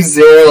 he's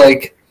there,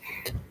 like,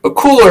 a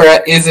cooler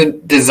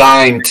isn't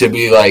designed to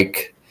be,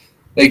 like,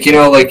 you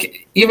know,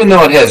 like, even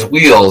though it has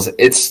wheels,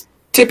 it's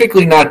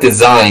typically not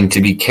designed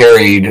to be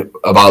carried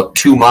about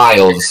 2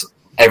 miles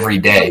every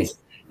day.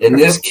 And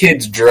this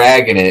kid's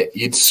dragging it.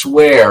 You'd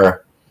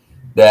swear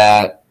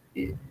that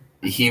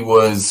he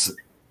was,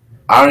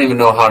 I don't even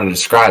know how to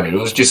describe it. It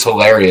was just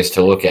hilarious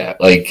to look at.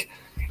 Like,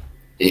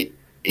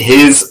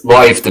 his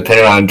life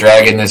depended on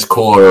dragging this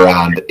cooler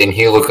around, and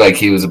he looked like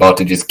he was about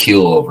to just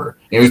keel over.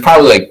 He was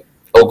probably like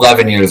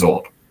 11 years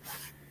old.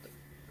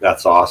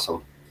 That's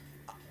awesome.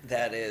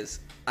 That is.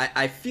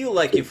 I feel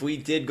like if we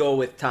did go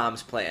with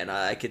Tom's plan,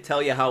 I could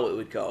tell you how it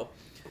would go.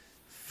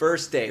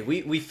 First day,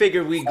 we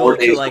figured we go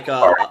to like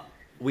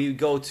we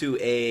go to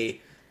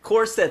a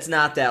course that's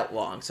not that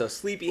long. So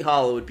Sleepy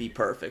Hollow would be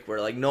perfect.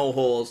 Where like no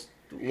holes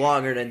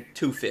longer than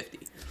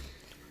 250.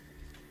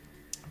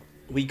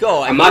 We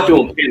go. I'm not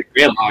doing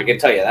Panorama, I can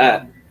tell you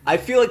that. I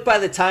feel like by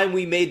the time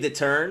we made the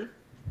turn,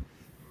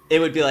 it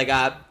would be like,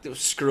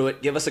 screw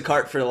it. Give us a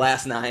cart for the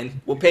last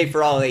 9. We'll pay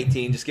for all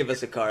 18. Just give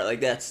us a cart. Like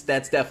that's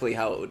definitely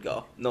how it would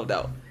go. No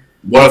doubt.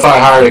 What if I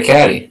hired a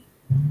caddy?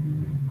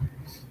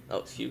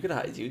 Oh, you could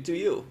hire. You do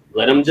you.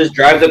 Let him just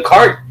drive the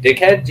cart,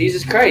 dickhead.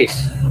 Jesus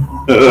Christ.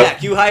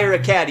 Jack, you hire a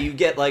caddy, you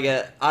get like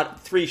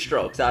 3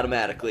 strokes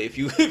automatically. If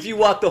you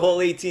walk the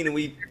whole 18 and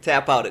we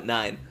tap out at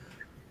 9.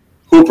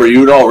 Hooper,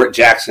 you know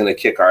Jack's going to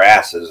kick our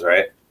asses,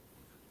 right?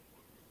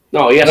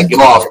 No, yes. The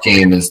golf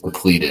game is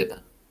depleted.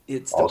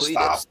 It's depleted.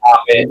 Stop.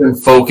 I've been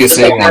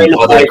focusing on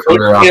other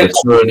career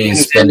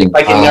opportunities, spending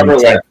time,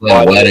 planning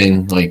a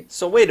wedding. Like,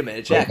 so wait a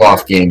minute, Jack.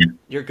 Golf game.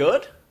 You're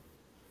good?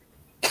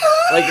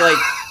 like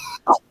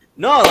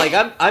no, like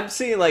I'm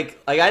seeing like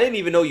I didn't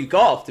even know you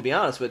golf, to be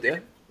honest with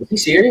you. Is he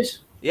serious?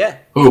 Yeah,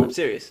 Hoop. I'm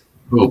serious.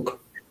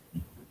 Hoop.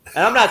 And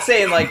I'm not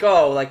saying like,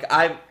 oh, like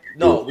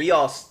no, we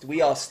all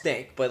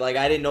stink, but like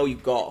I didn't know you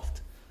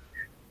golfed.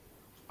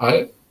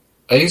 I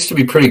used to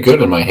be pretty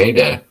good in my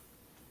heyday.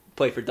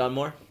 Play for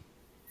Dunmore?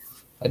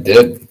 I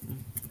did.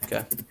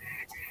 Okay.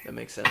 That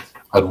makes sense.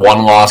 I had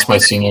 1 loss my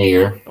senior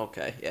year.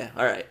 Okay, yeah.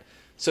 All right.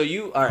 So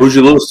all right. Who'd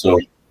you lose to?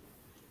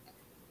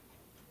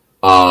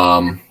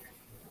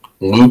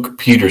 Luke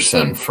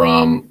Peterson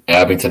from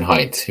Abington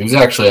Heights. He was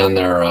actually on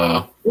their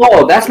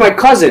Whoa, that's my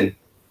cousin.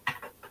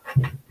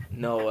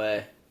 No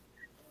way.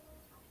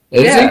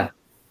 Is Yeah.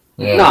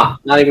 he? Yeah. Nah,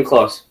 not even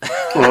close.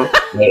 I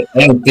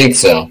don't think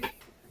so.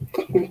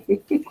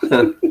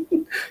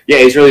 Yeah,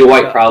 he's really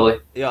white, probably.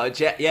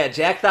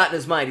 Jack thought in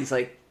his mind, he's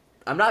like,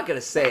 I'm not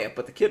gonna say it,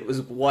 but the kid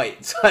was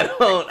white, so I don't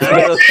know.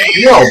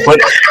 No,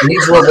 but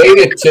he's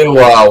related to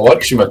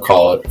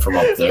whatchamacallit from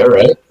up there,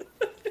 right?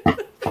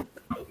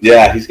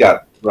 Yeah, he's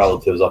got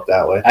relatives up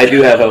that way. I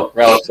do have a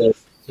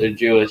relative. They're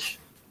Jewish.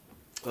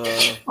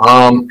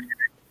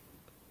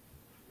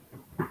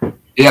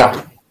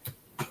 Yeah.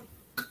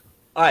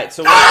 All right,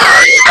 so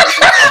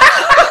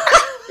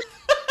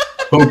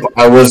Hoop,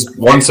 I was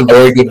once a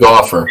very good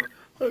golfer.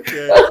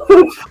 okay.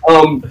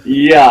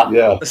 Yeah.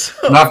 Yeah.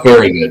 Not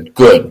very good.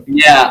 Good.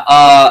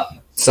 Yeah,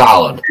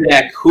 Solid.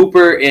 Jack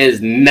Hooper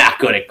is not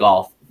good at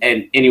golf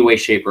in any way,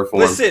 shape, or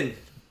form.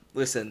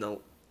 Listen.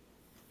 Though,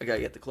 I gotta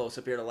get the close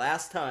up here. The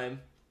last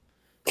time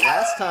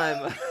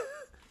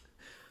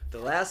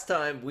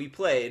we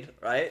played,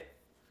 right?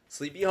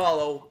 Sleepy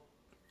Hollow.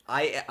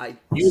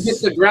 You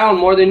hit the ground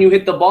more than you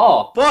hit the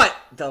ball. But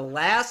the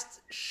last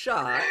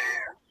shot.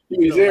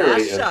 You're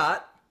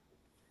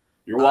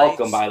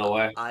welcome, by the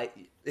way. I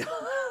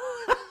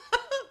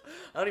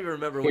don't even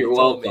remember what You're you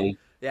told welcome. me.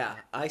 Yeah,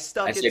 I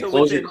stuck I it said to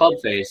close within, your club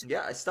face.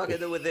 Yeah, I stuck it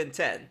to within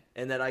 10,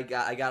 and then I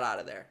got out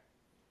of there,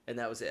 and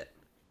that was it.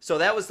 So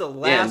that was the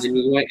last. Yeah,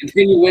 and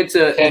then you went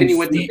to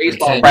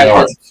baseball 10 practice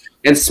yards.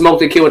 and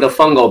smoked a kid with a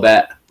fungo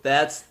bat.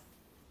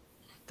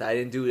 I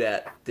didn't do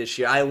that this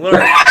year. I learned.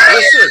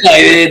 Listen,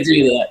 I didn't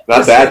do that.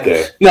 Not that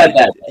day. Not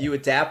that. you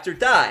adapt or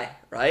die,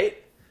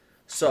 right?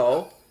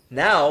 So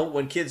now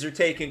when kids are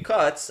taking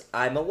cuts,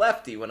 I'm a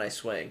lefty when I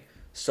swing.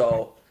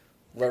 So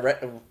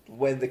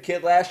when the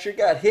kid last year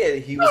got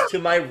hit, he was to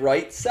my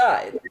right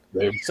side.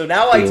 So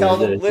now I tell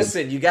them,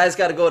 listen, you guys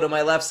got to go to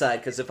my left side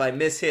because if I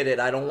mishit it,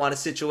 I don't want a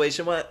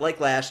situation like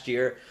last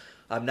year.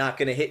 I'm not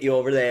going to hit you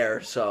over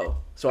there. So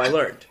I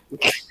learned.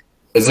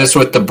 Is this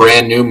with the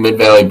brand new Mid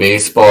Valley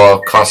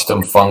Baseball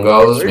custom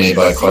fungos made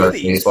by Clark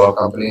Baseball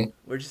Company?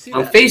 Where'd you see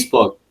On that?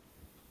 Facebook.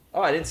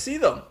 Oh, I didn't see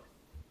them.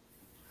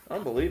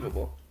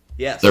 Unbelievable.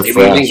 Yes. They're Maybe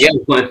you didn't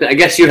get one. I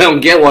guess you don't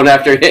get one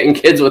after hitting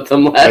kids with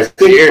them last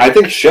year. I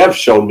think Chev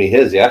showed me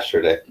his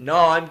yesterday. No,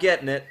 I'm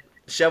getting it.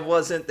 Chev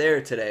wasn't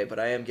there today, but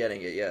I am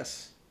getting it,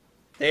 yes.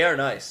 They are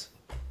nice.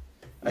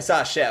 I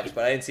saw Chev's,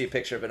 but I didn't see a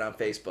picture of it on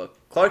Facebook.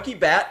 Clarky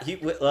Bat,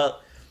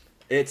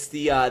 it's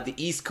the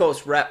East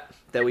Coast rep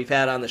that we've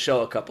had on the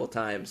show a couple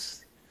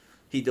times.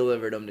 He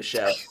delivered them to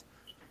Chev.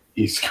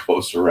 East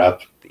Coast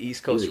rep. The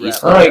East Coast rep.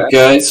 All right,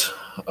 guys.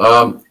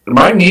 Am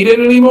I needed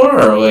anymore,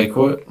 or like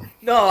what?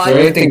 No, Is there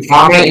anything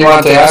comment you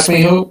want to ask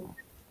me, Hoop?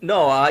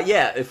 No,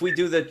 yeah. If we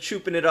do the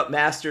Chooping It Up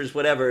Masters,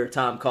 whatever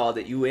Tom called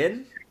it, you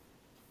in?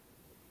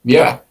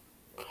 Yeah.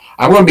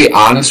 I'm going to be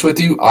honest with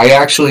you. I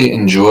actually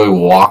enjoy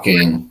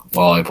walking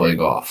while I play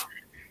golf.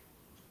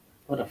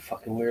 What a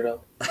fucking weirdo.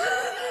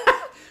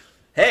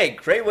 Hey,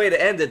 great way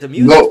to end it. The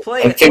music's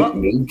playing.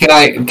 Can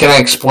I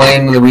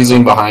explain the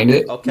reason behind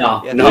it? Okay.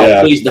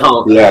 No, please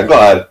don't. Yeah, go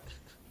ahead.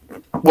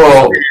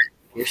 Well,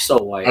 you're so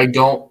white. I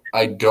don't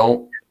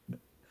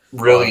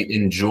really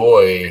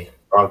enjoy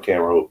on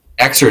camera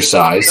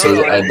exercise, so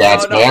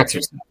that's my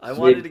exercise. I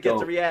wanted to get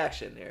the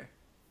reaction here.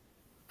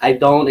 I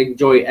don't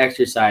enjoy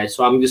exercise,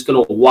 so I'm just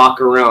gonna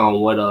walk around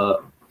with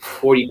a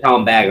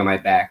 40-pound bag on my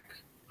back.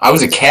 I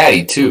was a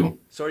caddy too.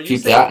 So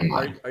Keep that in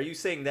mind. Are you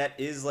saying that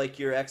is like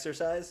your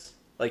exercise?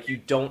 Like you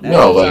don't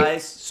No,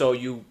 exercise, so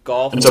you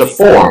golf? It's a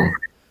form.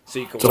 So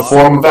you can It's a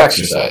form of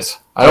exercise.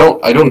 I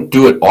don't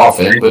do it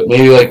often, but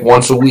maybe like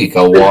once a week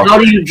I'll walk. How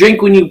do you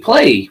drink when you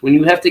play? When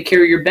you have to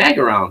carry your bag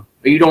around,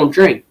 or you don't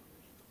drink?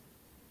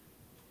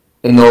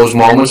 In those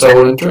moments, I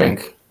wouldn't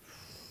drink.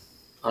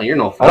 Oh, you're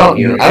no fun.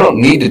 I don't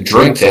need to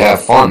drink to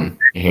have fun.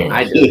 Here.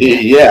 I do.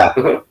 Yeah.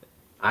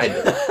 I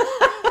do.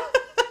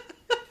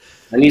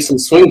 I need some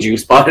swing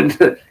juice, bud.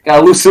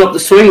 Gotta loosen up the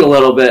swing a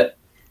little bit.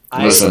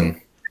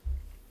 Listen.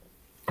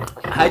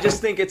 I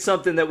just think it's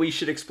something that we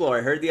should explore.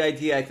 I heard the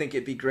idea. I think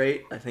it'd be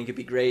great.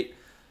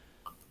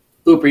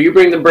 Hooper, you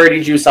bring the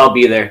birdie juice, I'll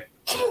be there.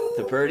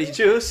 The birdie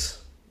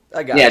juice?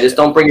 I got Yeah, just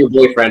don't bring your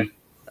boyfriend.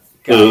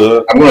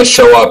 I'm gonna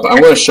show up.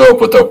 I'm gonna show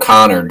up with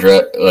O'Connor,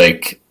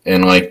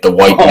 in the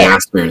white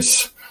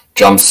Masters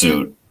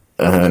jumpsuit,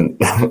 and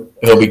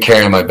he'll be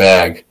carrying my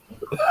bag.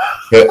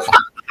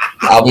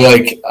 I'll be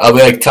like,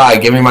 Ty,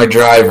 give me my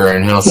driver,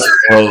 and he'll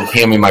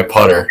hand me my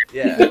putter.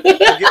 Yeah,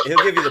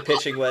 he'll give you the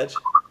pitching wedge.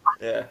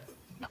 Yeah,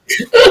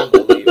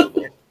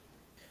 unbelievable.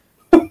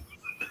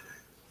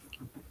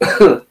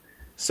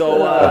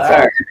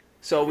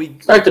 So we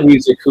start the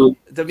music, Coop.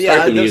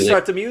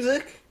 Start the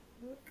music.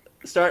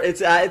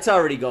 It's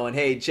already going.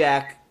 Hey,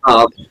 Jack.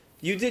 Oh, okay.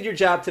 You did your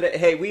job today.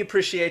 Hey, we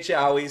appreciate you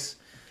always.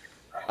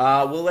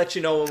 We'll let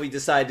you know when we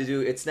decide to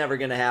do. It's never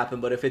going to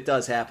happen, but if it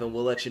does happen,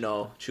 we'll let you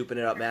know. Chooping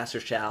It Up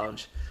Masters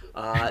Challenge.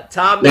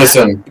 Tom,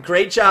 listen.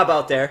 Great job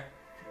out there.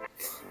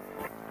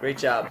 Great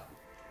job.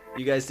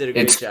 You guys did a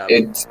great job.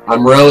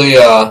 I'm really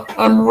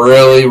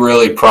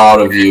proud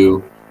of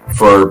you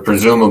for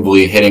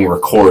presumably hitting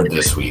record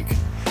this week.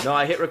 No,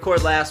 I hit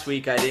record last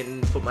week. I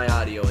didn't put my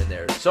audio in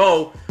there,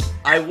 so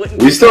I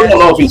wouldn't. We still don't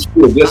know if he's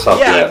screwed this up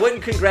yet. yet.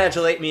 Wouldn't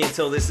congratulate me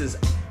until this is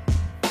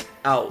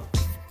out.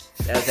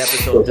 As episode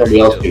So somebody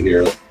 32. else can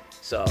hear it.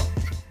 So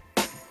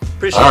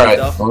appreciate All it, right,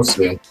 though. we'll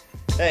see.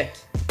 Hey,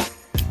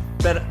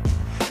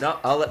 no,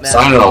 I'll let Matt.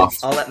 Sign it off.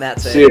 I'll let Matt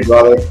say. See you,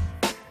 brother.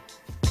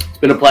 It's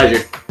been a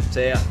pleasure.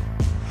 Say ya.